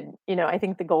 then you would, I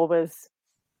think the goal was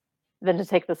then to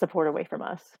take the support away from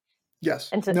us yes.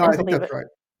 and to No, and I to think leave that's it right.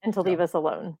 and to Yeah, leave us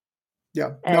alone.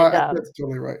 yeah. No, And that's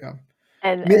totally right. Yeah.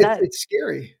 I mean, and that it's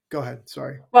scary. Go ahead.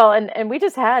 Sorry. well, and we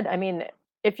just had, I mean,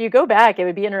 if you go back, it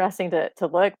would be interesting to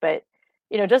look, but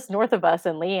just north of us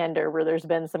in Leander, where there's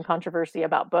been some controversy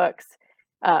about books,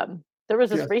 there was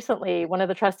just Yes. recently one of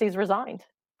the trustees resigned.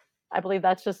 I believe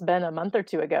that's just been a month or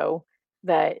two ago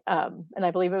that, and I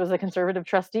believe it was a conservative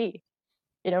trustee,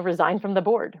 resigned from the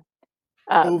board.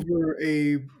 Um, Over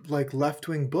a like left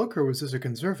wing book, or was this a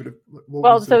conservative? What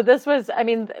well, was the? so this was, I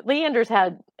mean, Leander's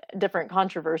had different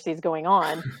controversies going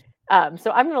on.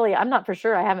 So I'm not for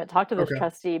sure. I haven't talked to this Okay.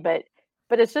 trustee, but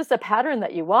it's just a pattern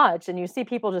that you watch, and you see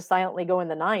people just silently go in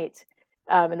the night,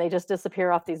 and they just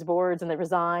disappear off these boards and they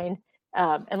resign.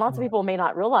 And lots of Right. people may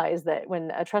not realize that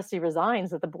when a trustee resigns,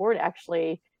 that the board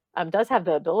actually does have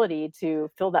the ability to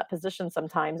fill that position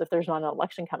sometimes if there's not an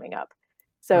election coming up.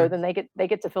 So Right. then they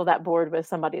get to fill that board with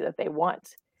somebody that they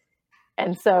want.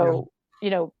 And Yeah. so, you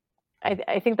know,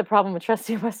 I think the problem with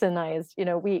Trustee Weston and I is,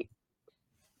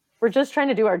 we're just trying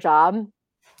to do our job.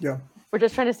 Yeah. We're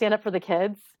just trying to stand up for the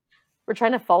kids. We're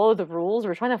trying to follow the rules.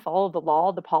 We're trying to follow the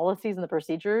law, the policies, and the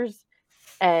procedures.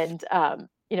 And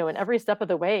in every step of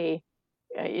the way,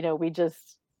 we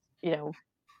just, you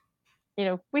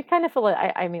know, we kind of feel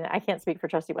like I mean, I can't speak for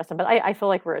Trustee Weston, but I feel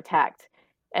like we're attacked.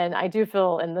 And I do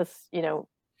feel in this,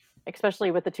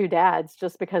 especially with the two dads,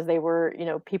 just because they were,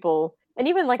 people, and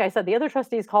even like I said, the other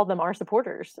trustees called them our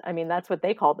supporters. I mean, that's what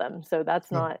they called them. So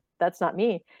Yeah. that's not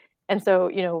me. And so,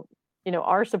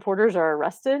 our supporters are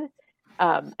arrested.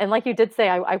 And like you did say,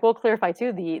 I will clarify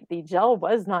too, the jail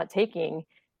was not taking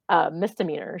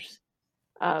misdemeanors.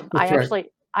 That's right.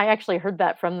 I actually heard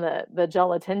that from the jail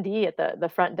attendee at the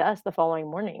front desk the following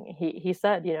morning. He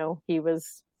said, he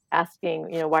was asking,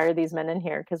 why are these men in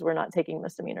here? Because we're not taking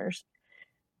misdemeanors.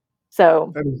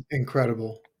 So That is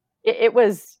incredible. it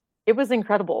was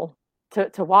incredible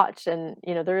to watch, and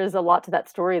there is a lot to that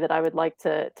story that I would like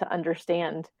to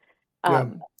understand. Yeah.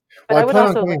 Um, but Well, I I would plan on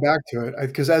also coming like, back to it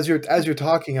because as you're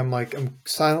talking, I'm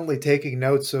silently taking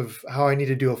notes of how I need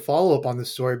to do a follow up on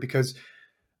this story because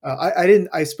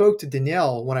I spoke to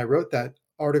Danielle when I wrote that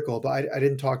article, but I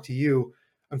didn't talk to you,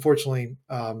 unfortunately.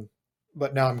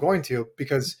 But now I'm going to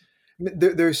because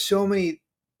there's so many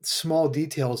small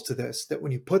details to this that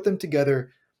when you put them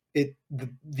together,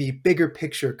 the bigger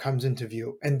picture comes into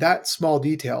view. And that small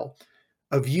detail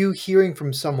of you hearing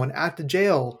from someone at the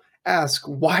jail ask,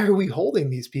 "Why are we holding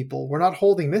these people? We're not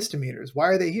holding misdemeanors. Why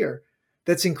are they here?"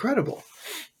 That's incredible.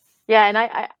 yeah,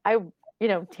 and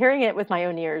hearing it with my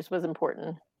own ears was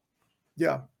important,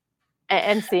 Yeah,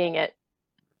 and seeing it.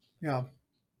 yeah.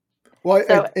 Well,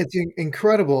 So it's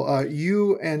incredible.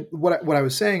 You and what I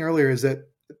was saying earlier is that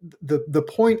the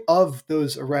point of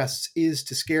those arrests is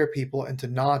to scare people and to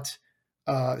not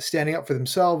standing up for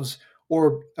themselves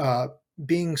or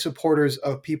being supporters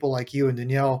of people like you and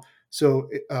Danielle. So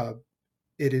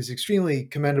it is extremely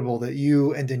commendable that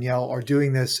you and Danielle are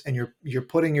doing this, and you're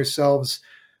putting yourselves,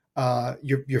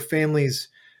 your families,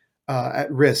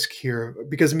 at risk here.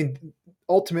 Because I mean,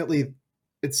 ultimately,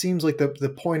 it seems like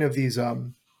the point of these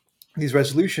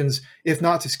resolutions, if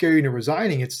not to scare you into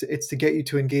resigning, it's to get you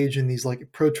to engage in these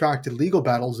like protracted legal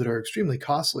battles that are extremely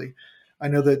costly. I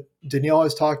know that Danielle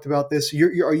has talked about this.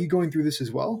 Are you going through this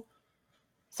as well?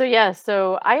 So yeah,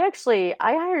 so I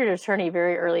hired an attorney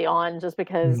very early on just Mhm.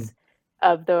 because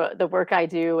of the work I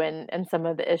do and some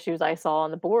of the issues I saw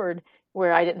on the board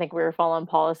where I didn't think we were following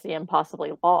policy and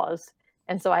possibly laws.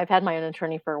 And so I've had my own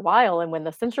attorney for a while. And when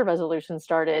the censure resolution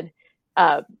started,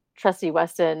 uh, Trustee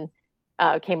Weston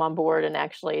came on board, and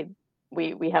actually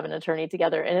we have an attorney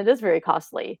together, and it is very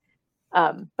costly.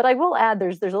 But I will add,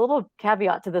 there's a little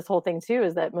caveat to this whole thing too,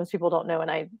 is that most people don't know,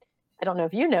 and I don't know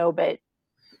if you know, but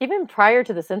even prior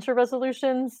to the censure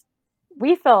resolutions,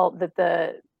 we felt that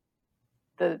the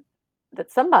that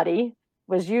somebody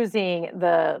was using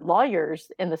the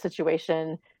lawyers in the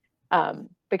situation,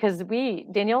 because we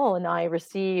Danielle and I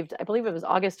received, I believe it was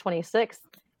August 26th,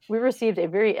 we received a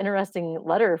very interesting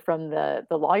letter from the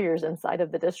lawyers inside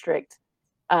of the district,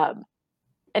 um,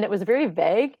 and it was very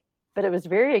vague, but it was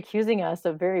very accusing us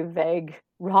of very vague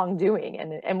wrongdoing.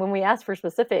 And when we asked for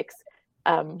specifics,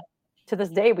 um, to this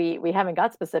day we haven't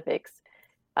got specifics.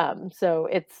 So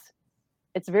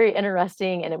it's very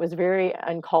interesting, and it was very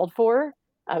uncalled for.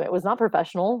 It was not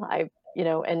professional.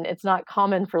 And it's not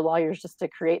common for lawyers just to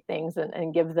create things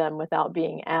and give them without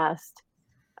being asked.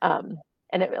 Um,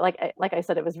 and it, like I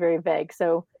said, it was very vague.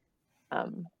 So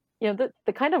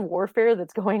the kind of warfare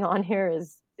that's going on here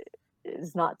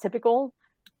is not typical.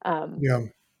 Um, Yeah.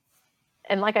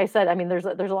 and like I said, I mean, there's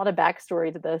a lot of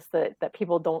backstory to this that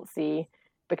people don't see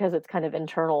because it's kind of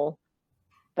internal.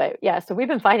 But yeah, so we've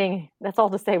been fighting. That's all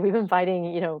to say. We've been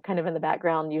fighting, kind of in the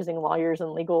background using lawyers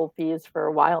and legal fees for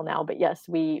a while now. But yes,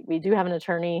 we do have an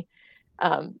attorney,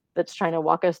 that's trying to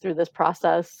walk us through this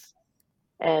process.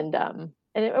 And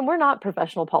we're not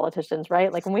professional politicians,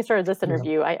 right? Like when we started this Yeah.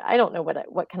 interview, I don't know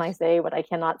what can I say, what I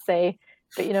cannot say.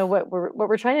 But what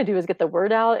we're trying to do is get the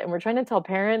word out, and we're trying to tell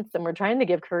parents, and we're trying to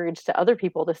give courage to other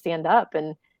people to stand up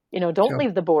and don't Yeah.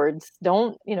 leave the boards.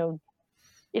 Don't you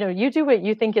do what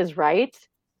you think is right.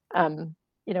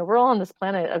 We're all on this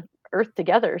planet of Earth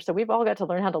together, so we've all got to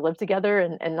learn how to live together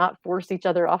and not force each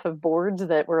other off of boards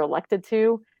that we're elected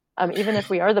to, even if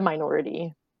we are the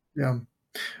minority. Yeah.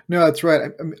 No, that's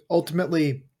right. I mean,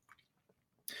 ultimately,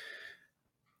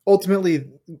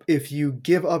 if you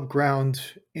give up ground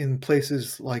in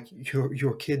places like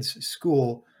your kid's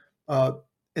school, uh,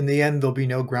 in the end, there'll be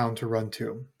no ground to run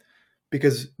to.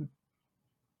 Because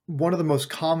one of the most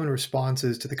common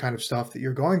responses to the kind of stuff that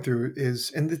you're going through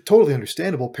is, and it's totally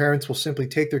understandable, parents will simply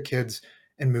take their kids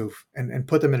and move and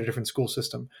put them in a different school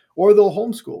system, or they'll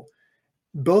homeschool.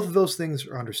 Both of those things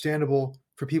are understandable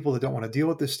for people that don't want to deal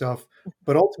with this stuff.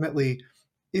 But ultimately,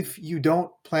 if you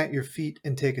don't plant your feet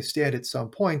and take a stand at some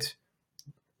point,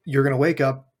 you're going to wake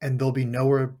up and there'll be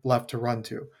nowhere left to run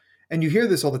to. And you hear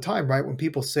this all the time, right? When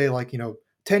people say, like,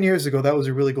 10 years ago, that was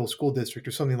a really cool school district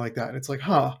or something like that. And it's like,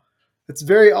 huh, it's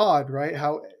very odd, right?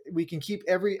 How we can keep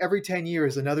every 10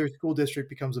 years, another school district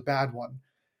becomes a bad one.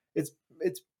 It's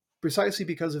precisely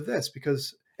because of this,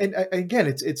 because, and again,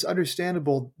 it's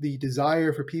understandable the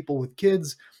desire for people with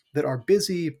kids that are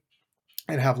busy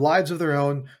and have lives of their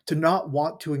own to not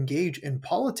want to engage in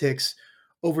politics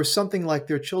over something like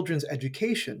their children's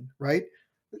education, right?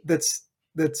 That's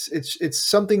it's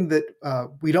something that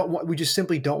we just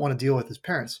simply don't want to deal with as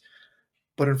parents.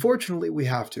 But unfortunately, we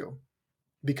have to,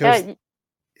 because Yeah.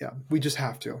 yeah, we just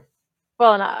have to.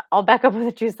 Well, and I'll back up with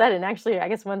what you said. And actually, I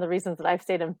guess one of the reasons that I've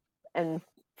stayed and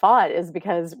fought is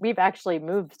because we've actually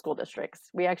moved school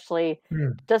districts. We actually,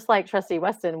 Hmm. just like Trustee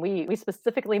Weston, we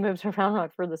specifically moved to Round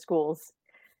Rock for the schools.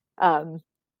 Um,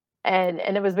 and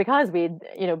it was because we'd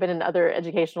been in other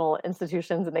educational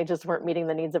institutions, and they just weren't meeting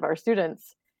the needs of our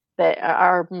students, that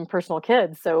our personal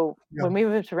kids. So Yeah, when we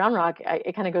moved to Round Rock,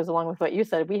 it kind of goes along with what you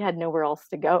said. We had nowhere else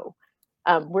to go.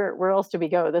 Where else do we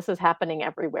go? This is happening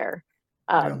everywhere.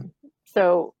 yeah,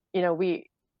 So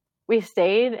we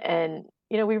stayed, and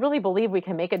we really believe we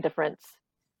can make a difference.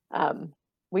 Um,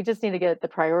 we just need to get the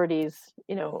priorities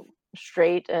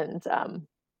straight, and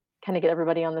kind of get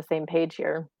everybody on the same page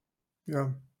here. yeah.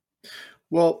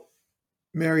 Well,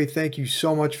 Mary, thank you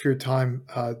so much for your time.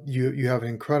 You have an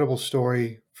incredible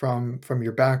story from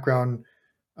your background,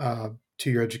 uh,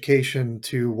 to your education,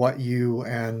 to what you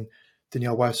and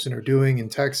Danielle Weston are doing in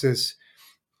Texas.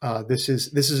 This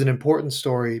is an important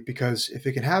story because if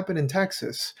it can happen in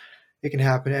Texas, it can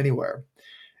happen anywhere.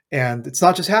 And it's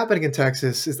not just happening in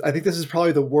Texas. I think this is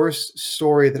probably the worst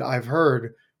story that I've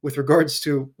heard with regards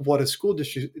to what a school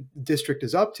district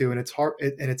is up to, and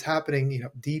it's happening,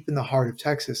 deep in the heart of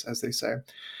Texas, as they say.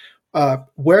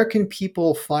 Where can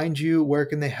people find you? Where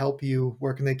can they help you?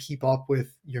 Where can they keep up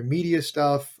with your media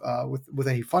stuff? With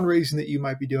any fundraising that you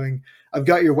might be doing? I've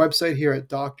got your website here at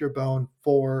drbone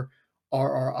for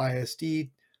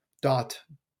RRISD dot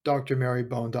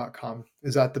drmarybone.com.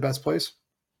 Is that the best place?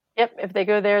 Yep, if they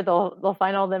go there, they'll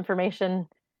find all the information,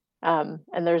 and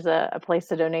there's a place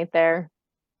to donate there.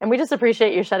 And we just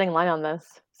appreciate you shedding light on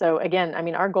this. So again, I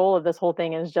mean, our goal of this whole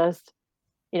thing is just,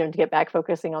 to get back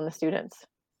focusing on the students.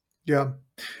 Yeah,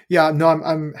 yeah. No,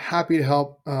 I'm happy to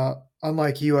help.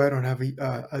 Unlike you, I don't have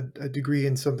a degree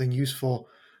in something useful,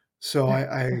 so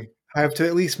I have to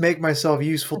at least make myself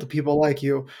useful to people like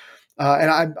you.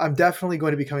 And I'm definitely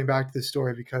going to be coming back to this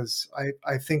story because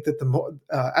I think that the more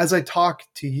as I talk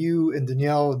to you and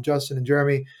Danielle and Justin and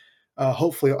Jeremy,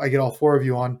 hopefully I get all four of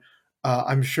you on.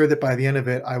 I'm sure that by the end of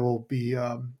it, I'll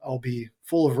be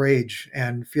full of rage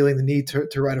and feeling the need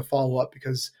to write a follow up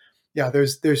because yeah,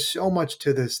 there's so much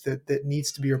to this that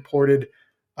needs to be reported,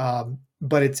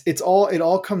 but it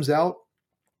all comes out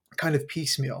kind of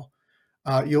piecemeal.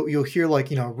 You'll hear like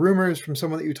rumors from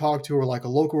someone that you talk to or like a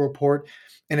local report,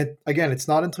 and it's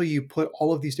not until you put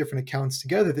all of these different accounts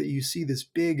together that you see this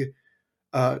big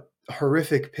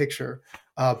horrific picture.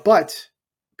 But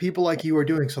people like you are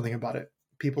doing something about it.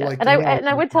 People Yeah, like Danielle. and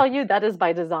I would tell you that is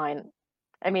by design.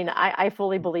 I mean, I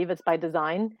fully believe it's by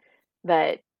design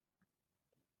that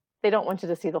they don't want you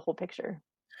to see the whole picture.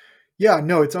 Yeah,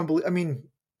 no, it's unbelievable. I mean,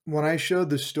 when I showed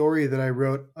the story that I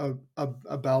wrote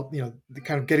about, the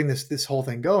kind of getting this whole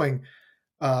thing going,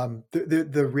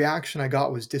 the reaction I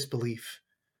got was disbelief.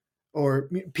 Or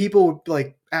people would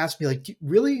like ask me, like,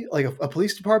 really, like a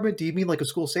police department? Do you mean like a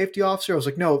school safety officer? I was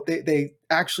like, no, they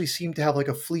actually seem to have like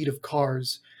a fleet of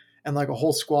cars and like a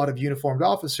whole squad of uniformed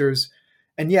officers.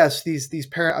 And yes, these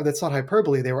parents, that's not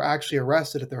hyperbole. They were actually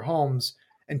arrested at their homes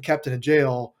and kept in a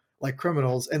jail like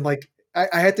criminals. And like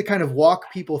I had to kind of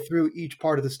walk people through each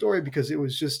part of the story because it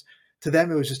was just to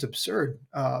them it was just absurd.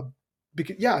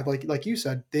 Because yeah, like you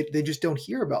said, they just don't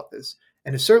hear about this,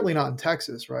 and it's certainly not in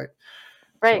Texas, right?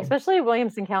 Right, So especially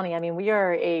Williamson County. I mean, we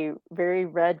are a very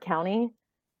red county.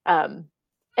 Um,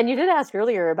 and you did ask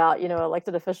earlier about,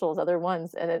 elected officials, other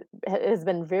ones, and it has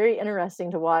been very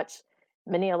interesting to watch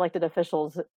many elected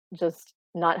officials just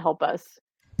not help us.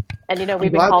 And I'm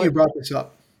we've been glad that called, you brought this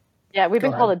up. yeah, we've Go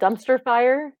been ahead. called a dumpster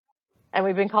fire, and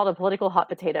we've been called a political hot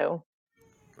potato.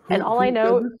 And all I Who said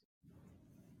know, this?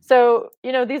 so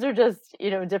these are just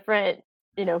different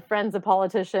friends of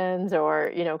politicians,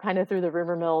 or kind of through the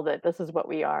rumor mill that this is what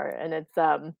we are, and it's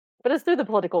but it's through the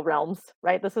political realms,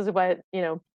 right? This is what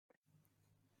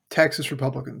Texas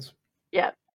Republicans.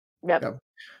 yeah, yep, Yeah. yeah,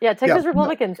 Yeah. Texas No,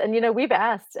 Republicans. And we've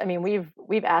asked, I mean,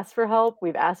 we've asked for help,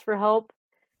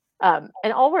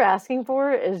 and all we're asking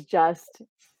for is just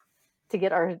to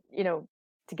get our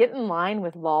to get in line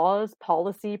with laws,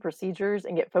 policy, procedures,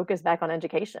 and get focused back on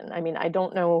education. I mean, I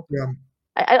don't know, yeah.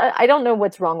 I don't know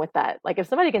what's wrong with that. Like, if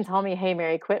somebody can tell me, "Hey,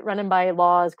 Mary, quit running by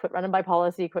laws, quit running by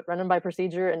policy, quit running by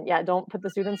procedure, and yeah, don't put the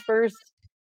students first."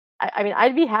 I mean,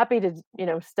 I'd be happy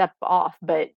to, step off,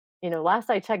 but last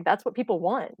I checked, that's what people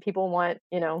want. People want,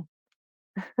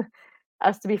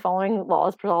 us to be following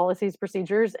laws, policies,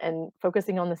 procedures, and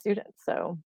focusing on the students.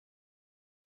 So,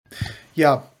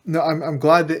 Yeah. No, I'm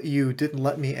glad that you didn't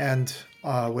let me end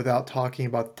without talking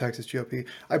about the Texas GOP.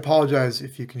 I apologize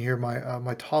if you can hear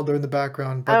my toddler in the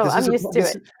background, but oh, I'm used to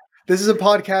it. this is a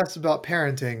podcast about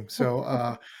parenting,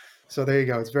 so there you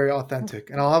go. It's very authentic,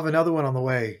 and I'll have another one on the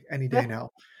way any day now.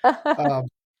 Um,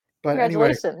 but anyway,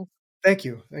 Congratulations. thank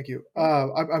you, thank you.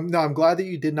 I'm glad that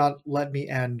you did not let me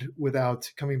end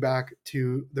without coming back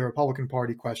to the Republican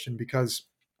Party question because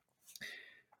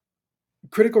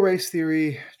critical race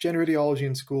theory, gender ideology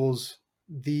in schools,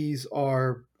 these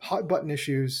are hot button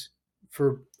issues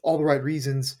for all the right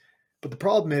reasons. But the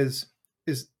problem is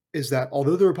that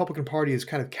although the Republican Party is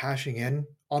kind of cashing in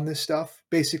on this stuff,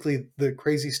 basically the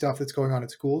crazy stuff that's going on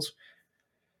at schools,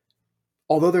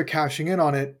 although they're cashing in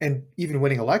on it and even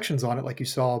winning elections on it, like you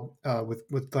saw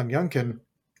with Glenn Youngkin,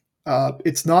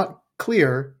 it's not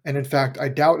clear, and in fact, I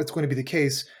doubt it's going to be the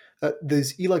case that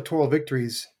these electoral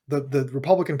victories, the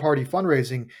Republican Party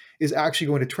fundraising, is actually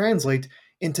going to translate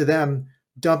into them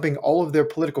dumping all of their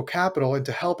political capital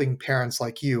into helping parents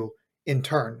like you in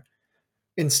turn.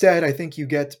 Instead, I think you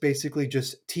get basically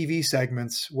just TV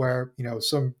segments where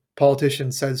some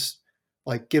politician says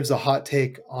like gives a hot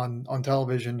take on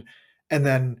television, and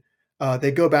then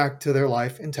they go back to their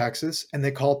life in Texas and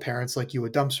they call parents like you a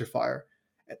dumpster fire,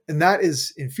 and that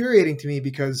is infuriating to me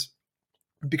because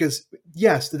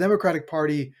yes, the Democratic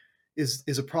Party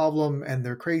is a problem and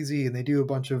they're crazy and they do a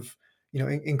bunch of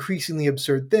increasingly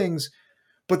absurd things,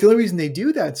 but the only reason they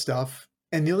do that stuff,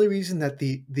 and the only reason that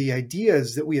the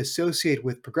ideas that we associate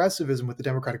with progressivism with the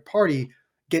Democratic Party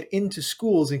get into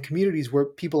schools and communities where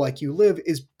people like you live,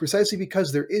 is precisely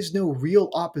because there is no real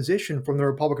opposition from the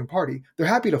Republican Party. They're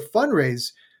happy to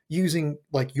fundraise using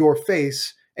like your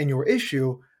face and your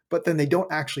issue, but then they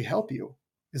don't actually help you.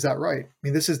 Is that right? I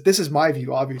mean, this is my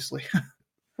view, obviously.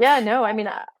 Yeah, no, I mean,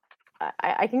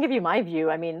 I can give you my view.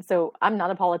 I mean, so I'm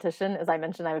not a politician. As I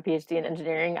mentioned, I have a PhD in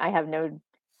engineering.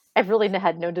 I've really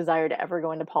had no desire to ever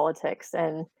go into politics.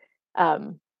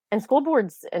 Um, and school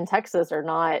boards in Texas are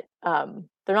not,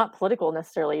 they're not political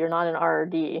necessarily. You're not an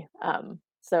RRD.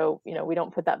 So, we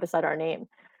don't put that beside our name.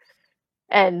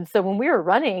 And so when we were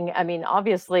running, I mean,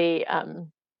 obviously,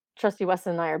 Trustee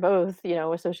Weston and I are both,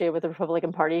 associated with the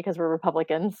Republican Party because we're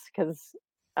Republicans, because,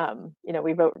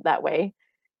 we vote that way.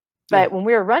 Yeah. But when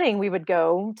we were running, we would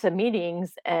go to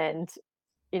meetings and,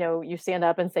 you stand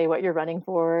up and say what you're running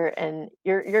for, and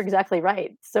you're exactly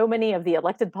right. So many of the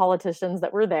elected politicians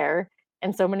that were there,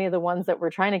 and so many of the ones that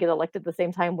were trying to get elected the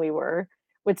same time we were,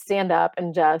 would stand up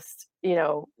and just,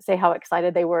 say how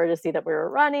excited they were to see that we were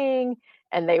running,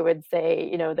 and they would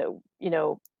say,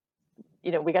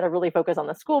 that, we got to really focus on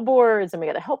the school boards and we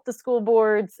got to help the school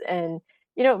boards. And,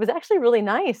 it was actually really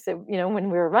nice, when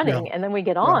we were Yeah. running, and then we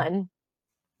get Yeah. on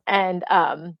and,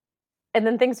 and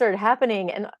then things started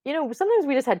happening, and, sometimes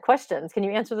we just had questions. Can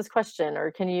you answer this question?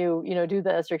 Or can you, do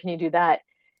this? Or can you do that?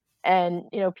 And,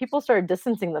 people started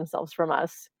distancing themselves from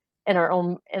us in our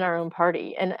own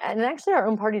party. And actually our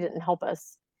own party didn't help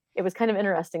us. It was kind of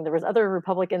interesting. There was other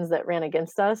Republicans that ran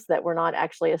against us that were not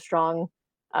actually as strong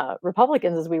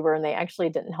Republicans as we were, and they actually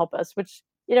didn't help us, which,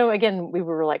 again, we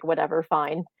were like, whatever,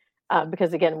 fine.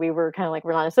 Because again, we were kind of like,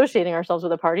 we're not associating ourselves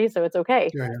with a party, so it's okay.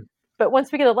 Yeah. But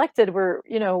once we get elected, we're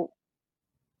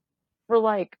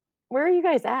like, where are you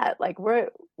guys at? Like, why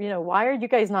are you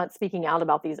guys not speaking out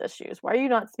about these issues? Why are you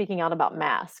not speaking out about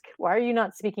mask? Why are you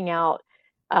not speaking out?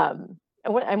 And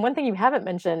one thing you haven't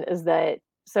mentioned is that,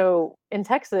 so in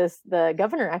Texas, the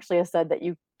governor actually has said that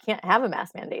you can't have a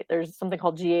mask mandate. There's something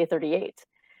called GA 38. Mm.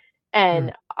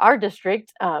 And our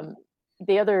district,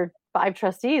 the other 5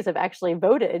 trustees have actually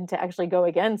voted to actually go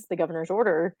against the governor's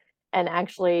order and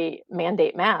actually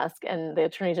mandate mask, and the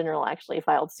attorney general actually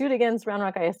filed suit against Round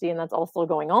Rock ISD, and that's all still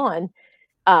going on.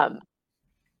 Um,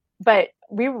 but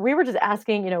we were just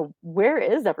asking, where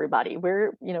is everybody?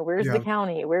 Where's the Yeah.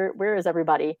 county? Where is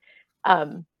everybody?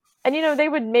 Um, and they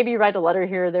would maybe write a letter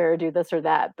here or there, or do this or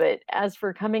that. But as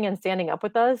for coming and standing up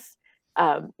with us,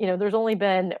 there's only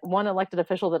been one elected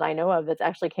official that I know of that's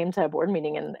actually came to a board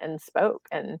meeting and spoke,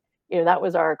 and that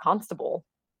was our constable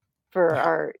for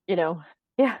our,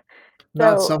 yeah.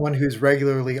 Not So someone who's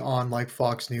regularly on like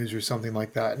Fox News or something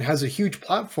like that and has a huge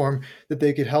platform that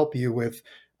they could help you with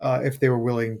if they were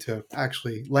willing to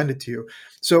actually lend it to you.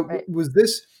 So right. was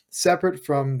this separate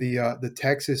from the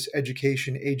Texas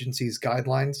Education Agency's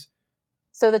guidelines?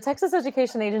 So the Texas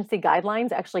Education Agency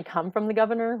guidelines actually come from the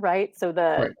governor, right? So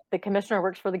the Right. the commissioner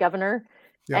works for the governor.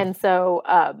 Yeah. And so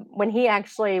when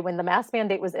the mask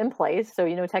mandate was in place,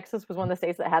 so Texas was one of the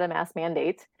states that had a mask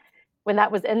mandate. When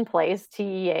that was in place,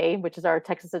 TEA, which is our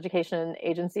Texas Education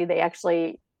Agency, they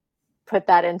actually put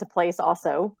that into place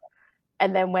also.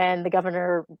 And then when the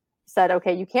governor said,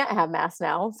 okay, you can't have masks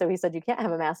now, so he said you can't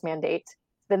have a mask mandate,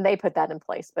 then they put that in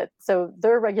place. But so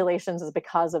their regulations is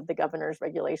because of the governor's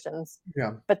regulations.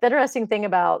 Yeah. But the interesting thing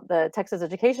about the Texas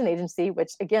Education Agency,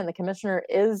 which again, the commissioner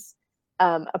is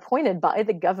appointed by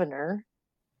the governor,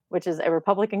 which is a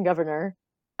Republican governor,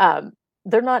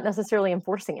 they're not necessarily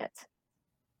enforcing it.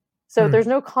 So Hmm. there's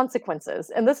no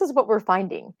consequences. And this is what we're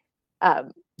finding.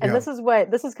 And Yeah. this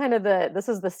is kind of this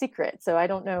is the secret. So I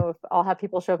don't know if I'll have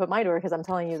people show up at my door, because I'm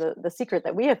telling you the secret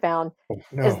that we have found is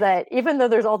No. that even though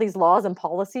there's all these laws and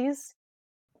policies,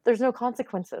 there's no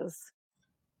consequences.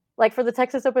 Like for the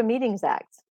Texas Open Meetings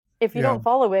Act, if you Yeah. don't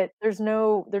follow it, there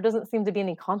doesn't seem to be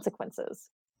any consequences.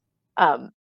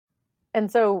 Um, and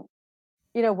so,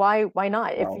 why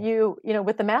not? If Wow.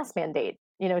 with the mask mandate,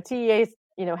 TEA,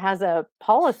 has a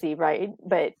policy, right?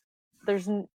 But there's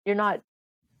n- you're not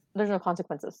there's no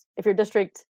consequences if your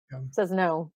district Yeah. says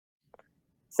no.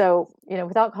 So,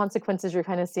 without consequences, you're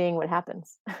kind of seeing what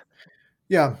happens.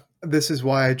 Yeah. This is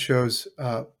why I chose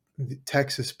the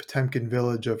Texas Potemkin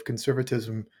Village of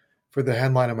Conservatism for the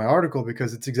headline of my article,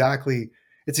 because it's exactly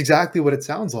what it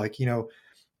sounds like.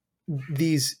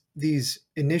 these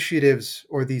initiatives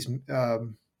or these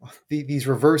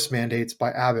reverse mandates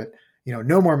by Abbott,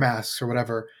 no more masks or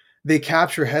whatever, they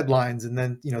capture headlines, and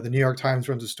then the New York Times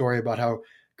runs a story about how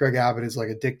Greg Abbott is like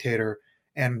a dictator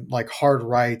and like hard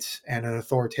right and an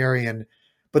authoritarian.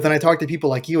 But then I talk to people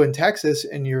like you in Texas,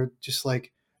 and you're just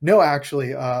like, no,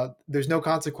 actually, there's no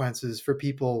consequences for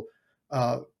people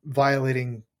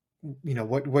violating,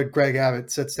 what Greg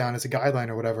Abbott sets down as a guideline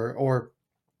or whatever, or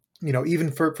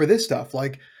even for this stuff,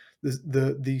 like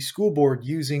the school board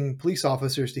using police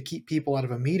officers to keep people out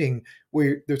of a meeting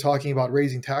where they're talking about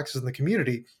raising taxes in the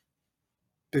community.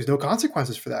 There's no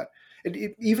consequences for that.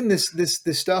 Even this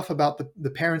stuff about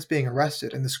the parents being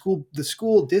arrested and the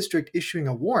school district issuing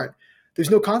a warrant.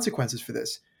 There's no consequences for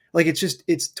this. Like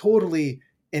it's totally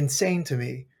insane to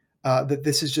me that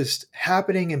this is just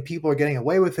happening and people are getting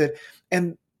away with it.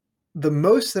 And the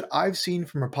most that I've seen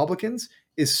from Republicans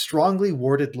is strongly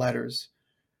worded letters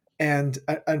and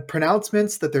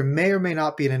pronouncements that there may or may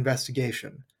not be an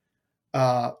investigation.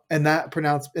 And that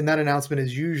announcement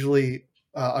is usually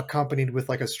accompanied with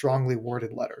like a strongly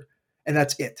worded letter, and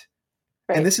that's it.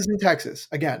 And Right. this is in Texas.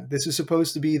 Again, this is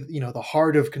supposed to be the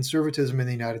heart of conservatism in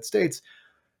the United States.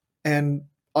 And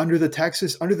under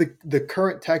the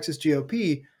current Texas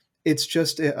GOP, it's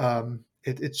just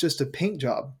it's just a paint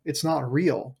job. It's not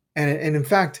real. And in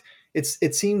fact,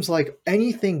 it seems like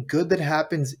anything good that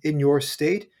happens in your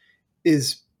state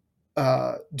is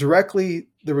directly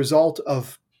the result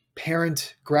of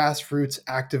parent grassroots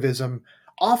activism,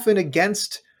 often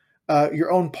against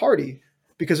your own party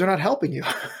because they're not helping you.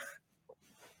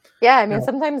 Yeah, Yeah,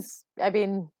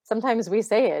 sometimes we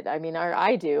say it. I mean, or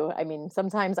I do. I mean,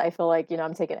 sometimes I feel like,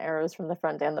 I'm taking arrows from the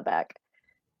front and the back.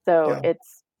 So yeah,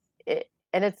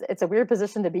 it's a weird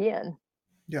position to be in.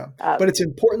 yeah. But Um, it's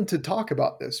important to talk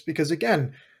about this because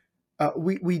again,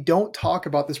 we don't talk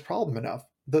about this problem enough.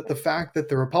 The fact that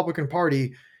the Republican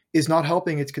Party is not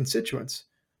helping its constituents,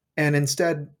 and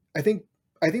instead, I think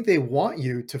they want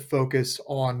you to focus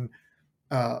on.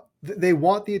 They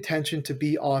want the attention to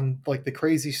be on like the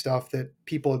crazy stuff that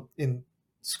people in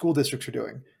school districts are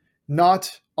doing,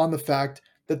 not on the fact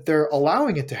that they're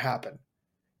allowing it to happen.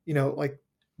 Like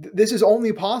this is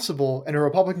only possible in a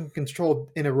Republican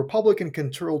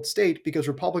controlled state because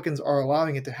Republicans are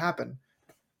allowing it to happen.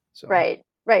 So right,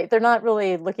 right. They're not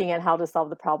really looking at how to solve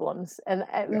the problems. And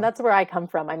yeah, that's where I come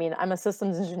from. I mean, I'm a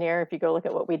systems engineer. If you go look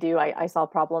at what we do, I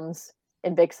solve problems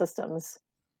in big systems.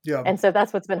 yeah, And so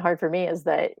that's what's been hard for me is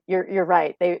that you're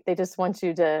right. They just want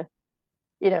you to,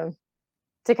 you know,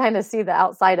 to kind of see the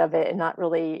outside of it and not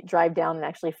really drive down and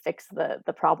actually fix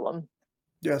the problem.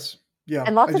 yes, yeah.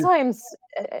 And lots I of just times,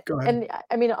 go ahead. and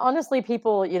I mean, honestly,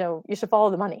 people, you should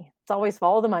follow the money. It's always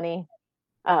follow the money,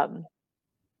 um,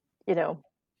 you know,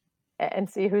 and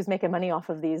see who's making money off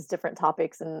of these different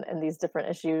topics and these different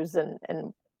issues and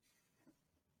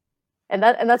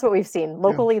that's what we've seen Yeah,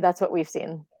 locally. That's what we've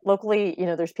seen locally.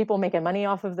 There's people making money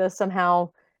off of this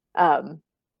somehow, um,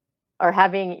 or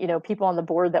having people on the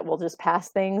board that will just pass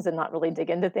things and not really dig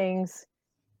into things.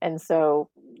 And so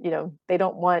they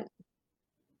don't want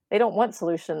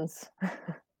solutions.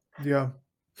 yeah.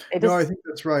 They No, I just think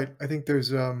that's right. I think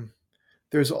there's a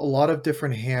lot of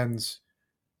different hands.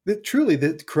 That truly,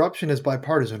 that corruption is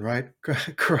bipartisan, right?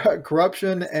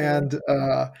 Corruption absolutely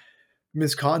and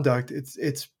misconduct.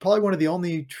 It's probably one of the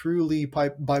only truly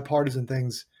bipartisan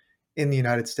things in the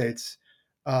United States.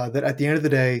 That at the end of the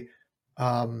day,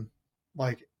 um,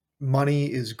 like money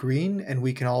is green, and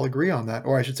we can all agree on that.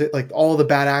 Or I should say, like all the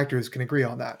bad actors can agree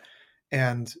on that.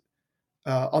 And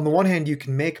on the one hand, you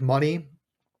can make money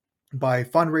by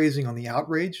fundraising on the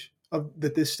outrage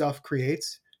that this stuff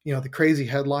creates. The crazy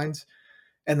headlines,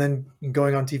 and then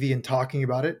going on TV and talking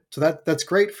about it. So that's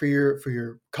great for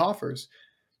your coffers.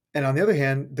 And on the other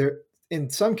hand, there in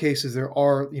some cases there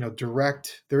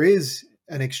is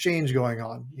an exchange going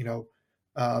on.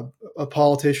 Uh, a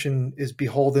politician is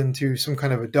beholden to some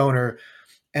kind of a donor,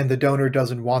 and the donor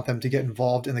doesn't want them to get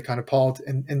involved in the kind of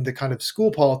in the kind of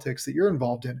school politics that you're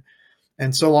involved in.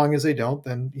 And so long as they don't,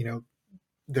 then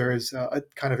there is a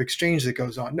kind of exchange that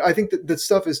goes on. I think that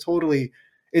stuff is totally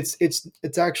it's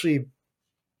actually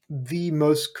the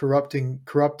most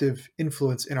corruptive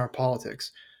influence in our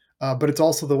politics. But it's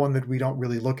also the one that we don't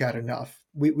really look at enough.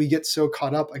 We get so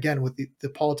caught up again with the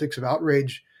politics of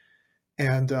outrage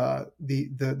and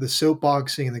the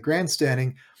soapboxing and the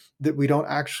grandstanding that we don't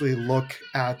actually look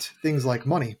at things like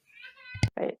money.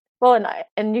 right. Well,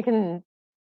 and you can.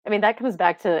 I mean, that comes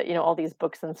back to all these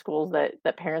books in schools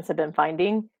that parents have been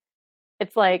finding.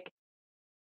 It's like,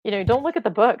 don't look at the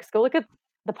books. Go look at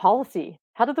the policy.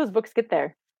 How did those books get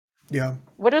there? Yeah,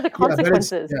 What are the yeah, that is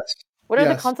consequences? yes. What are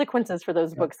the Yes. consequences for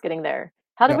those Yeah. books getting there?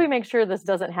 How do Yeah. we make sure this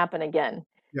doesn't happen again?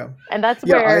 Yeah. And that's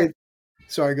Yeah. where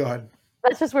Sorry, go ahead.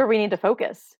 that's just where we need to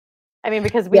focus. I mean,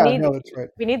 because Yeah. No, that's right.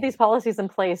 we need these policies in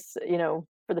place,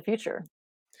 for the future.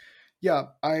 Yeah.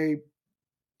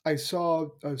 I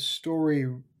saw a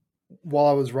story while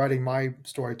I was writing my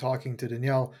story, talking to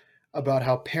Danielle about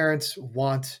how parents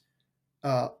want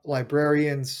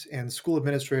librarians and school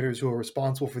administrators who are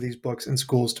responsible for these books in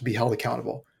schools to be held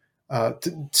accountable.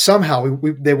 Somehow,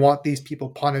 they want these people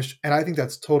punished, and I think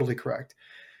that's totally correct.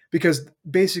 Because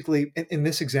basically, in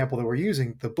this example that we're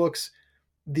using, the books,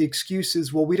 the excuse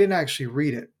is, well, we didn't actually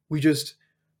read it. We just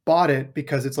bought it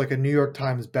because it's like a New York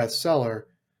Times bestseller,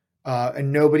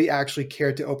 and nobody actually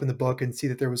cared to open the book and see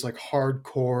that there was like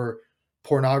hardcore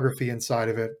pornography inside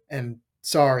of it. And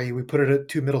sorry, we put it at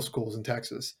two middle schools in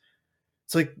Texas.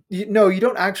 It's like, no, you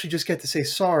don't actually just get to say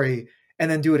sorry and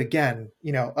then do it again.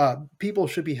 People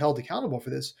should be held accountable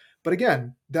for this. But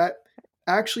again, that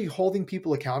actually holding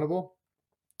people accountable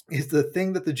is the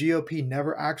thing that the GOP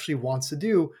never actually wants to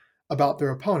do about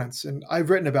their opponents. And I've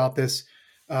written about this,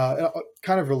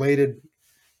 kind of related,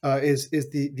 is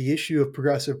the issue of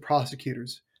progressive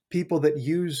prosecutors, people that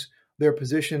use their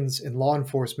positions in law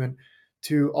enforcement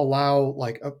to allow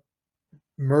like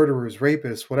murderers,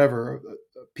 rapists, whatever,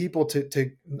 people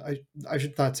to I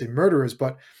should not say murderers,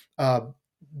 but uh,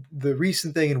 the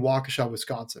recent thing in Waukesha,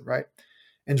 Wisconsin, right?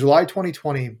 In July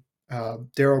 2020,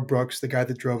 Darrell Brooks, the guy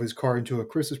that drove his car into a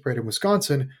Christmas parade in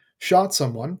Wisconsin, shot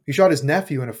someone. He shot his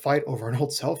nephew in a fight over an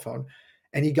old cell phone,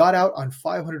 and he got out on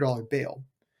 $500 bail.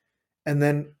 And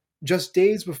then just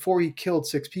days before he killed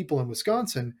six people in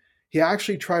Wisconsin, he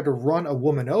actually tried to run a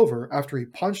woman over after he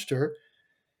punched her,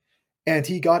 and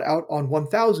he got out on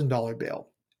 $1,000 bail.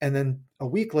 And then a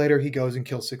week later, he goes and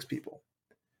kills six people.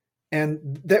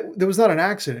 And that was not an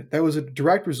accident. That was a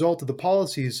direct result of the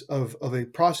policies of a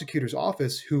prosecutor's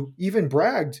office who even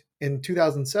bragged in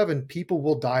 2007, people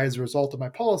will die as a result of my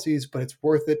policies, but it's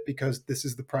worth it because this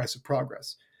is the price of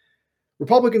progress.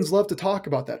 Republicans love to talk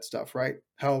about that stuff, right?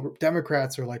 How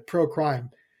Democrats are like pro crime.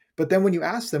 But then when you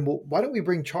ask them, well, why don't we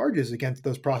bring charges against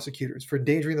those prosecutors for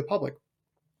endangering the public?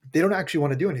 They don't actually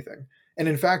want to do anything. And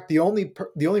in fact, the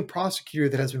only prosecutor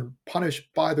that has been punished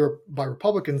by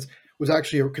Republicans was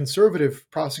actually a conservative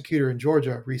prosecutor in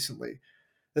Georgia recently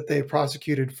that they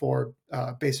prosecuted for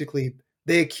basically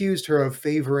they accused her of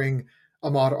favoring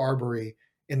Ahmaud Arbery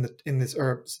in this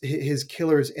or his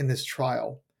killers in this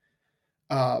trial.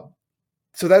 Uh,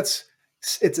 so that's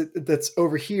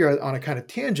over here on a kind of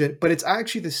tangent, but it's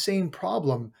actually the same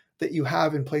problem that you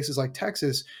have in places like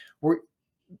Texas, where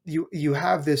you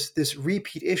have this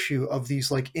repeat issue of these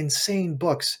like insane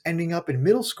books ending up in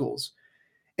middle schools,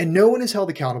 and no one is held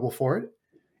accountable for it.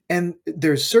 And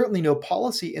there's certainly no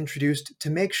policy introduced to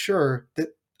make sure that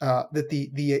that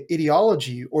the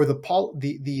ideology or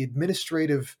the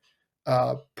administrative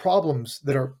problems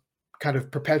that are kind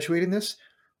of perpetuating this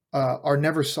are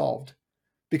never solved,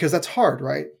 because that's hard,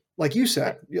 right? Like you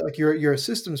said, like you're a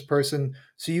systems person,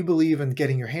 so you believe in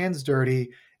getting your hands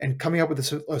dirty and coming up with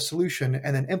a solution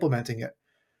and then implementing it.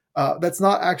 That's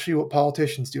not actually what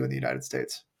politicians do in the United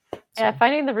States. Yeah, So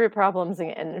finding the root problems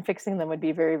and fixing them would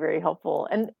be very, very helpful.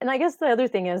 And I guess the other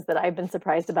thing is that I've been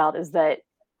surprised about is that,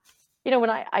 when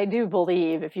I do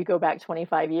believe if you go back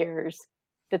 25 years,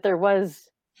 that there was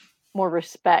more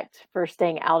respect for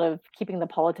staying out of keeping the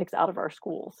politics out of our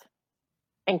schools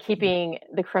and keeping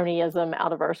the cronyism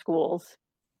out of our schools.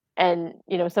 And,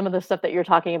 some of the stuff that you're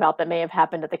talking about that may have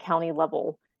happened at the county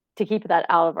level to keep that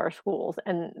out of our schools.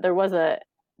 And there was a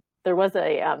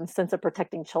sense of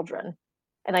protecting children.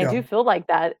 And I yeah, do feel like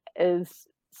that is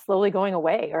slowly going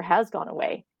away or has gone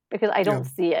away because I yeah, don't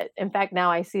see it. In fact,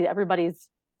 now I see everybody's,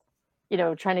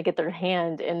 trying to get their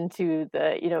hand into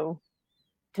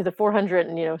to the 400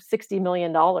 and, $60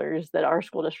 million that our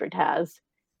school district has.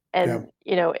 yeah, And,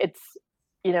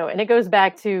 and it goes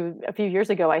back to a few years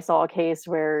ago, I saw a case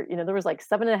where, there was like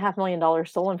 $7.5 million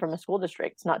stolen from a school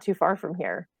district not too far from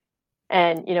here.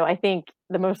 And, I think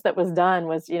the most that was done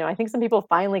was, I think some people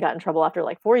finally got in trouble after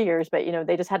like 4 years, but,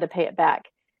 they just had to pay it back.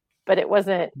 But it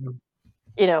wasn't,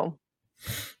 yeah, you know,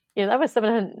 that was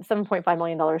 $7.5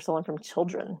 million stolen from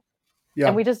children. And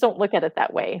yeah, we just don't look at it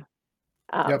that way.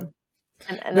 yep. Um,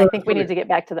 and No, I that's think we right. need to get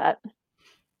back to that.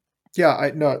 Yeah,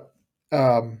 I no.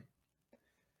 Um,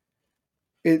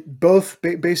 it both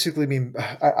basically mean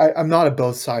I'm not a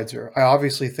both sideser. I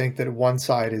obviously think that one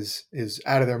side is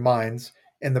out of their minds,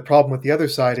 and the problem with the other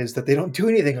side is that they don't do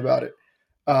anything about it.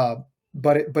 Uh,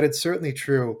 but it's certainly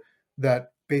true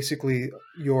that basically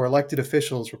your elected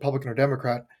officials, Republican or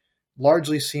Democrat,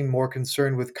 largely seem more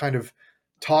concerned with kind of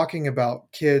talking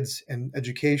about kids and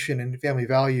education and family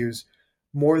values,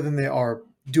 more than they are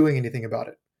doing anything about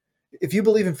it. If you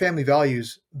believe in family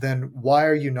values, then why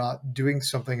are you not doing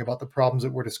something about the problems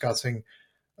that we're discussing,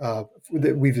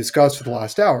 that we've discussed for the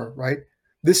last hour, right?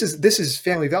 This is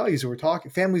family values that we're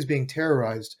talking. Families being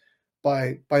terrorized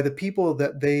by the people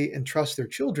that they entrust their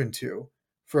children to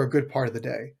for a good part of the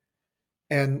day,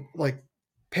 and like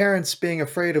parents being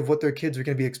afraid of what their kids are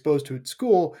going to be exposed to at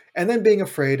school, and then being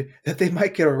afraid that they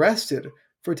might get arrested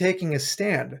for taking a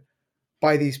stand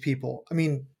by these people. I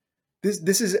mean,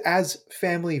 this is as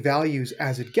family values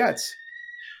as it gets.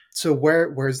 So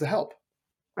where's the help?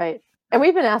 Right. And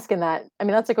we've been asking that. I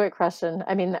mean, that's a great question.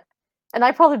 I mean, and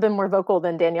I've probably been more vocal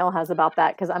than Danielle has about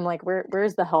that because I'm like,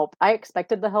 where's the help? I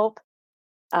expected the help.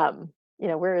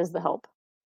 Where is the help?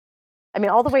 I mean,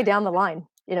 all the way down the line,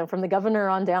 from the governor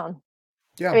on down.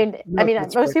 I Yeah, mean I no, mean,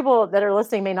 that's most right. people that are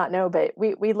listening may not know, but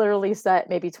we literally sit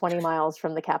maybe 20 miles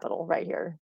from the Capitol right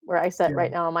here, where I sit Yeah,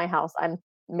 right now in my house. I'm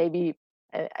maybe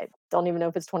I don't even know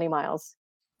if it's 20 miles.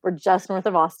 We're just north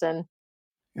of Austin.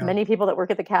 yeah, Many people that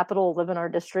work at the Capitol live in our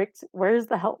district. Where's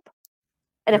the help?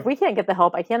 And if yeah, we can't get the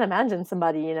help, I can't imagine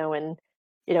somebody, in,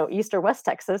 East or West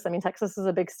Texas. I mean, Texas is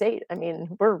a big state. I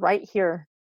mean, we're right here.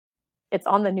 It's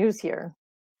on the news here.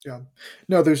 yeah.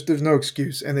 No, there's no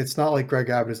excuse, and it's not like Greg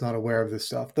Abbott is not aware of this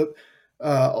stuff.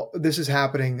 This is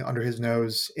happening under his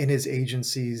nose in his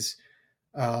agencies.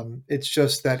 It's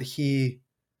just that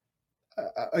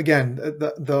again,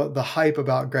 the hype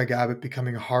about Greg Abbott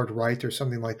becoming a hard right or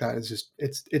something like that is just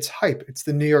it's hype. It's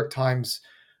the New York Times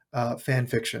fan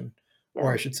fiction, or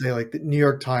Yeah. I should say, like the New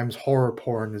York Times horror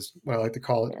porn is what I like to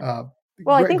call it. Yeah.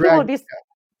 Well, Greg,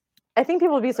 I think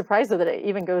people would be surprised that it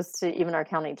even goes to even our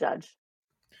county judge.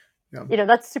 yeah,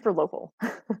 That's super local.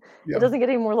 It yeah, doesn't get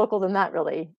any more local than that,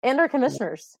 really. And our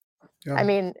commissioners. yeah, I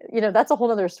mean, that's a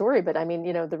whole other story, but I mean,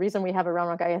 the reason we have a Round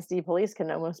Rock ISD police can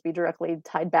almost be directly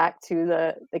tied back to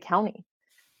the county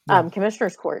yeah,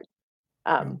 commissioners court.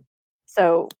 yeah, Um,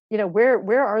 so,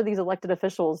 where are these elected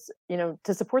officials,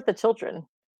 to support the children?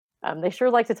 They sure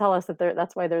like to tell us that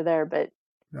that's why they're there, but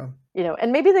yeah.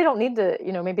 and maybe they don't need to,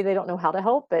 maybe they don't know how to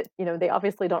help, but they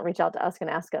obviously don't reach out to us and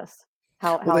ask us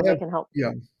how Well, how they they have, can help.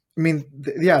 yeah. I mean,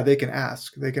 yeah, they can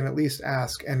ask. They can at least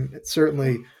ask, and it's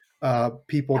certainly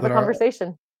people Have a that are,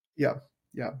 conversation. yeah,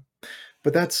 yeah.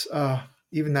 But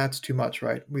even that's too much,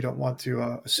 right? We don't want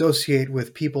to associate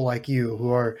with people like you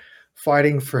who are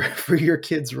fighting for for your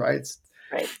kids' rights.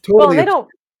 Right. Well, Totally,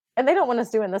 and they don't want us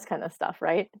doing this kind of stuff,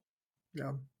 right?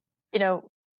 yeah, You know,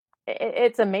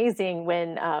 it's amazing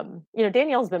when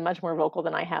Danielle's been much more vocal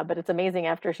than I have, but it's amazing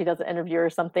after she does an interview or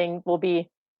something, will be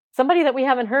somebody that we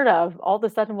haven't heard of, all of a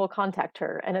sudden we'll contact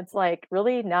her. And it's like,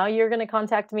 really? Now you're gonna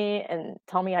contact me and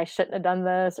tell me I shouldn't have done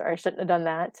this or I shouldn't have done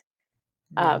that.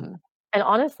 yeah, Um, and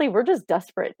honestly, we're just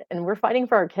desperate and we're fighting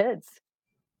for our kids.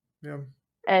 yeah,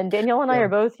 And Danielle and I yeah, are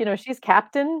both, she's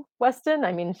Captain Weston.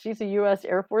 I mean, she's a US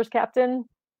Air Force captain.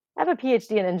 I have a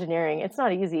PhD in engineering. It's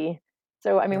not easy.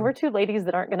 So, I mean, yeah, we're two ladies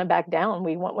that aren't going to back down.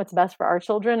 We want what's best for our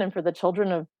children and for the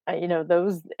children of,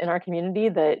 those in our community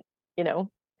that, you know,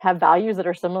 have values that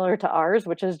are similar to ours,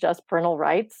 which is just parental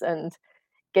rights and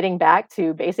getting back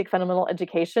to basic fundamental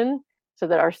education so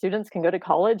that our students can go to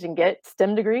college and get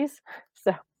STEM degrees.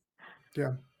 So,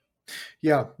 yeah.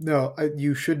 Yeah, no,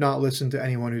 you should not listen to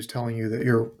anyone who's telling you that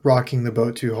you're rocking the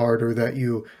boat too hard, or that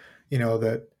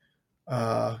that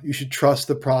you should trust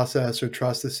the process or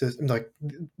trust the system. Like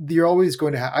you're always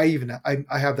going to have.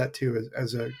 I have that too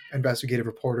as a investigative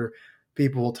reporter.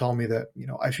 People will tell me that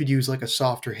I should use like a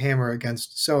softer hammer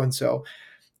against so and so,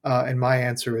 and my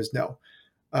answer is no.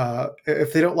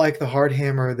 If they don't like the hard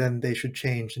hammer, then they should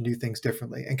change and do things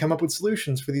differently and come up with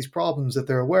solutions for these problems that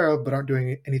they're aware of but aren't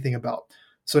doing anything about.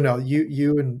 So no,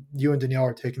 you and Danielle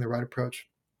are taking the right approach.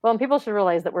 well, and people should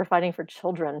realize that we're fighting for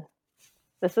children.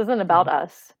 This isn't Yeah, about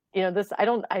us. I'm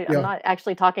yeah, not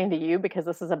actually talking to you because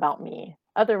this is about me.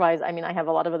 Otherwise, I mean, I have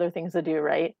a lot of other things to do,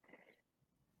 right?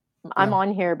 I'm yeah,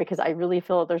 on here because I really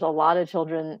feel that there's a lot of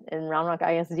children in Round Rock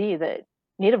ISD that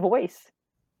need a voice.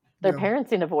 Their yeah,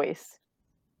 parents need a voice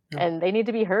yeah, and they need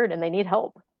to be heard and they need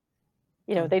help.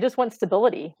 yeah, They just want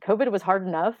stability. COVID was hard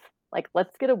enough. Like,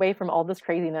 let's get away from all this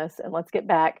craziness and let's get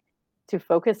back to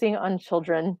focusing on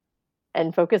children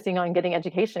and focusing on getting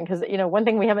education. Because, one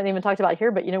thing we haven't even talked about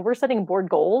here, but, we're setting board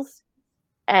goals.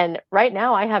 And right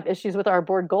now, I have issues with our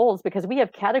board goals because we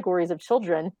have categories of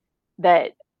children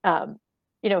that,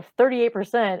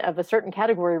 38% of a certain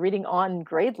category reading on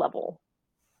grade level.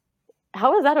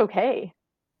 How is that okay?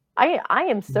 I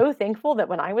am mm, so thankful that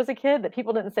when I was a kid, that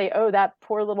people didn't say, "Oh, that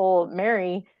poor little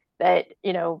Mary that,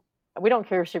 We don't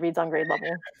care if she reads on grade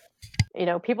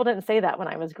level. People didn't say that when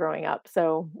I was growing up.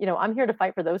 So, I'm here to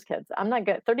fight for those kids. I'm not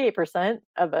good. 38%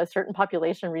 of a certain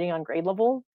population reading on grade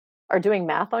level or doing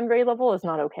math on grade level is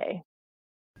not okay.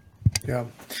 Yeah.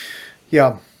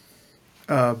 Yeah.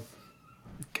 Uh,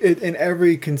 in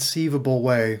every conceivable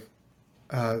way,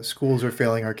 schools are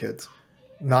failing our kids,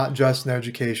 not just in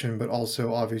education, but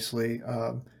also obviously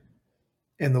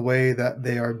in the way that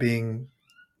they are being,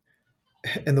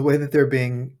 in the way that they're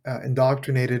being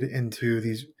indoctrinated into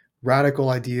these radical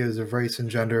ideas of race and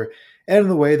gender, and in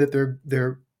the way that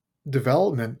their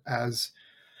development as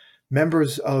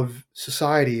members of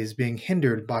society is being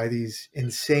hindered by these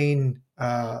insane,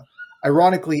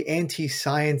 ironically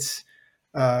anti-science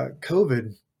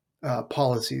COVID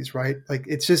policies, right? Like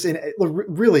it's just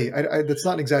really, that's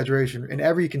not an exaggeration. In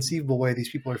every conceivable way, these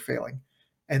people are failing,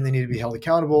 and they need to be held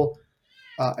accountable.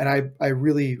 And I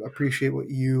really appreciate what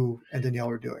you and Danielle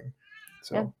are doing.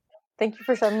 Yeah. So Thank you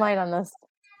for shedding light on this.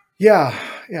 yeah,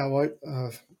 yeah. Well,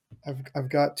 I've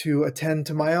got to attend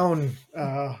to my own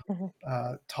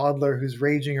toddler who's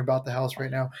raging about the house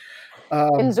right now.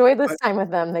 Enjoy this But time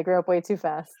with them. They grow up way too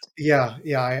fast. yeah,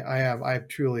 yeah, I am. I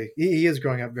truly, he is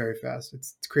growing up very fast.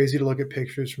 It's crazy to look at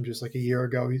pictures from just like a year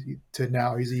ago to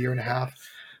now. He's a year and a half.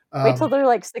 Wait till Um, they're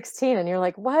like 16 and you're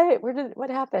like, "What? What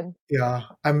happened?" yeah,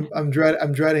 I'm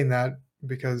dreading that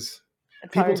because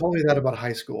It's people hard. told me that about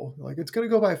high school. Like it's going to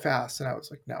go by fast, and I was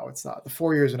like, no, it's not. The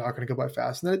 4 years are not going to go by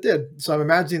fast, and then it did. So I'm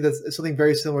imagining that something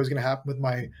very similar is going to happen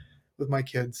with my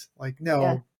kids. Like Yeah.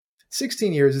 no,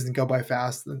 16 years doesn't go by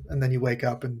fast, and then you wake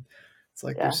up and it's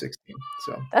like they're Yeah. 16.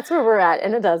 So That's where we're at,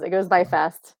 and it does. It goes by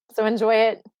fast. So enjoy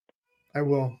it. I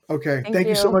will. Okay. Thank Thank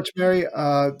you so you. much, Mary.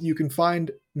 You can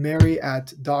find Mary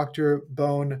at Dr.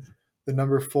 Bone, the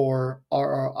number 4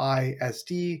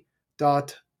 RRISD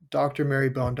dot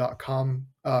drmarybone.com.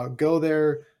 Go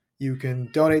there. You can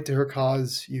donate to her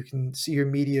cause. You can see her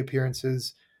media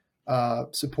appearances.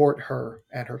 Support her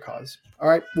and her cause. All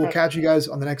right. We'll All right. catch you guys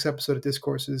on the next episode of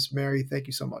Discourses. Mary, thank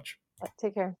you so much.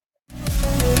 Take care.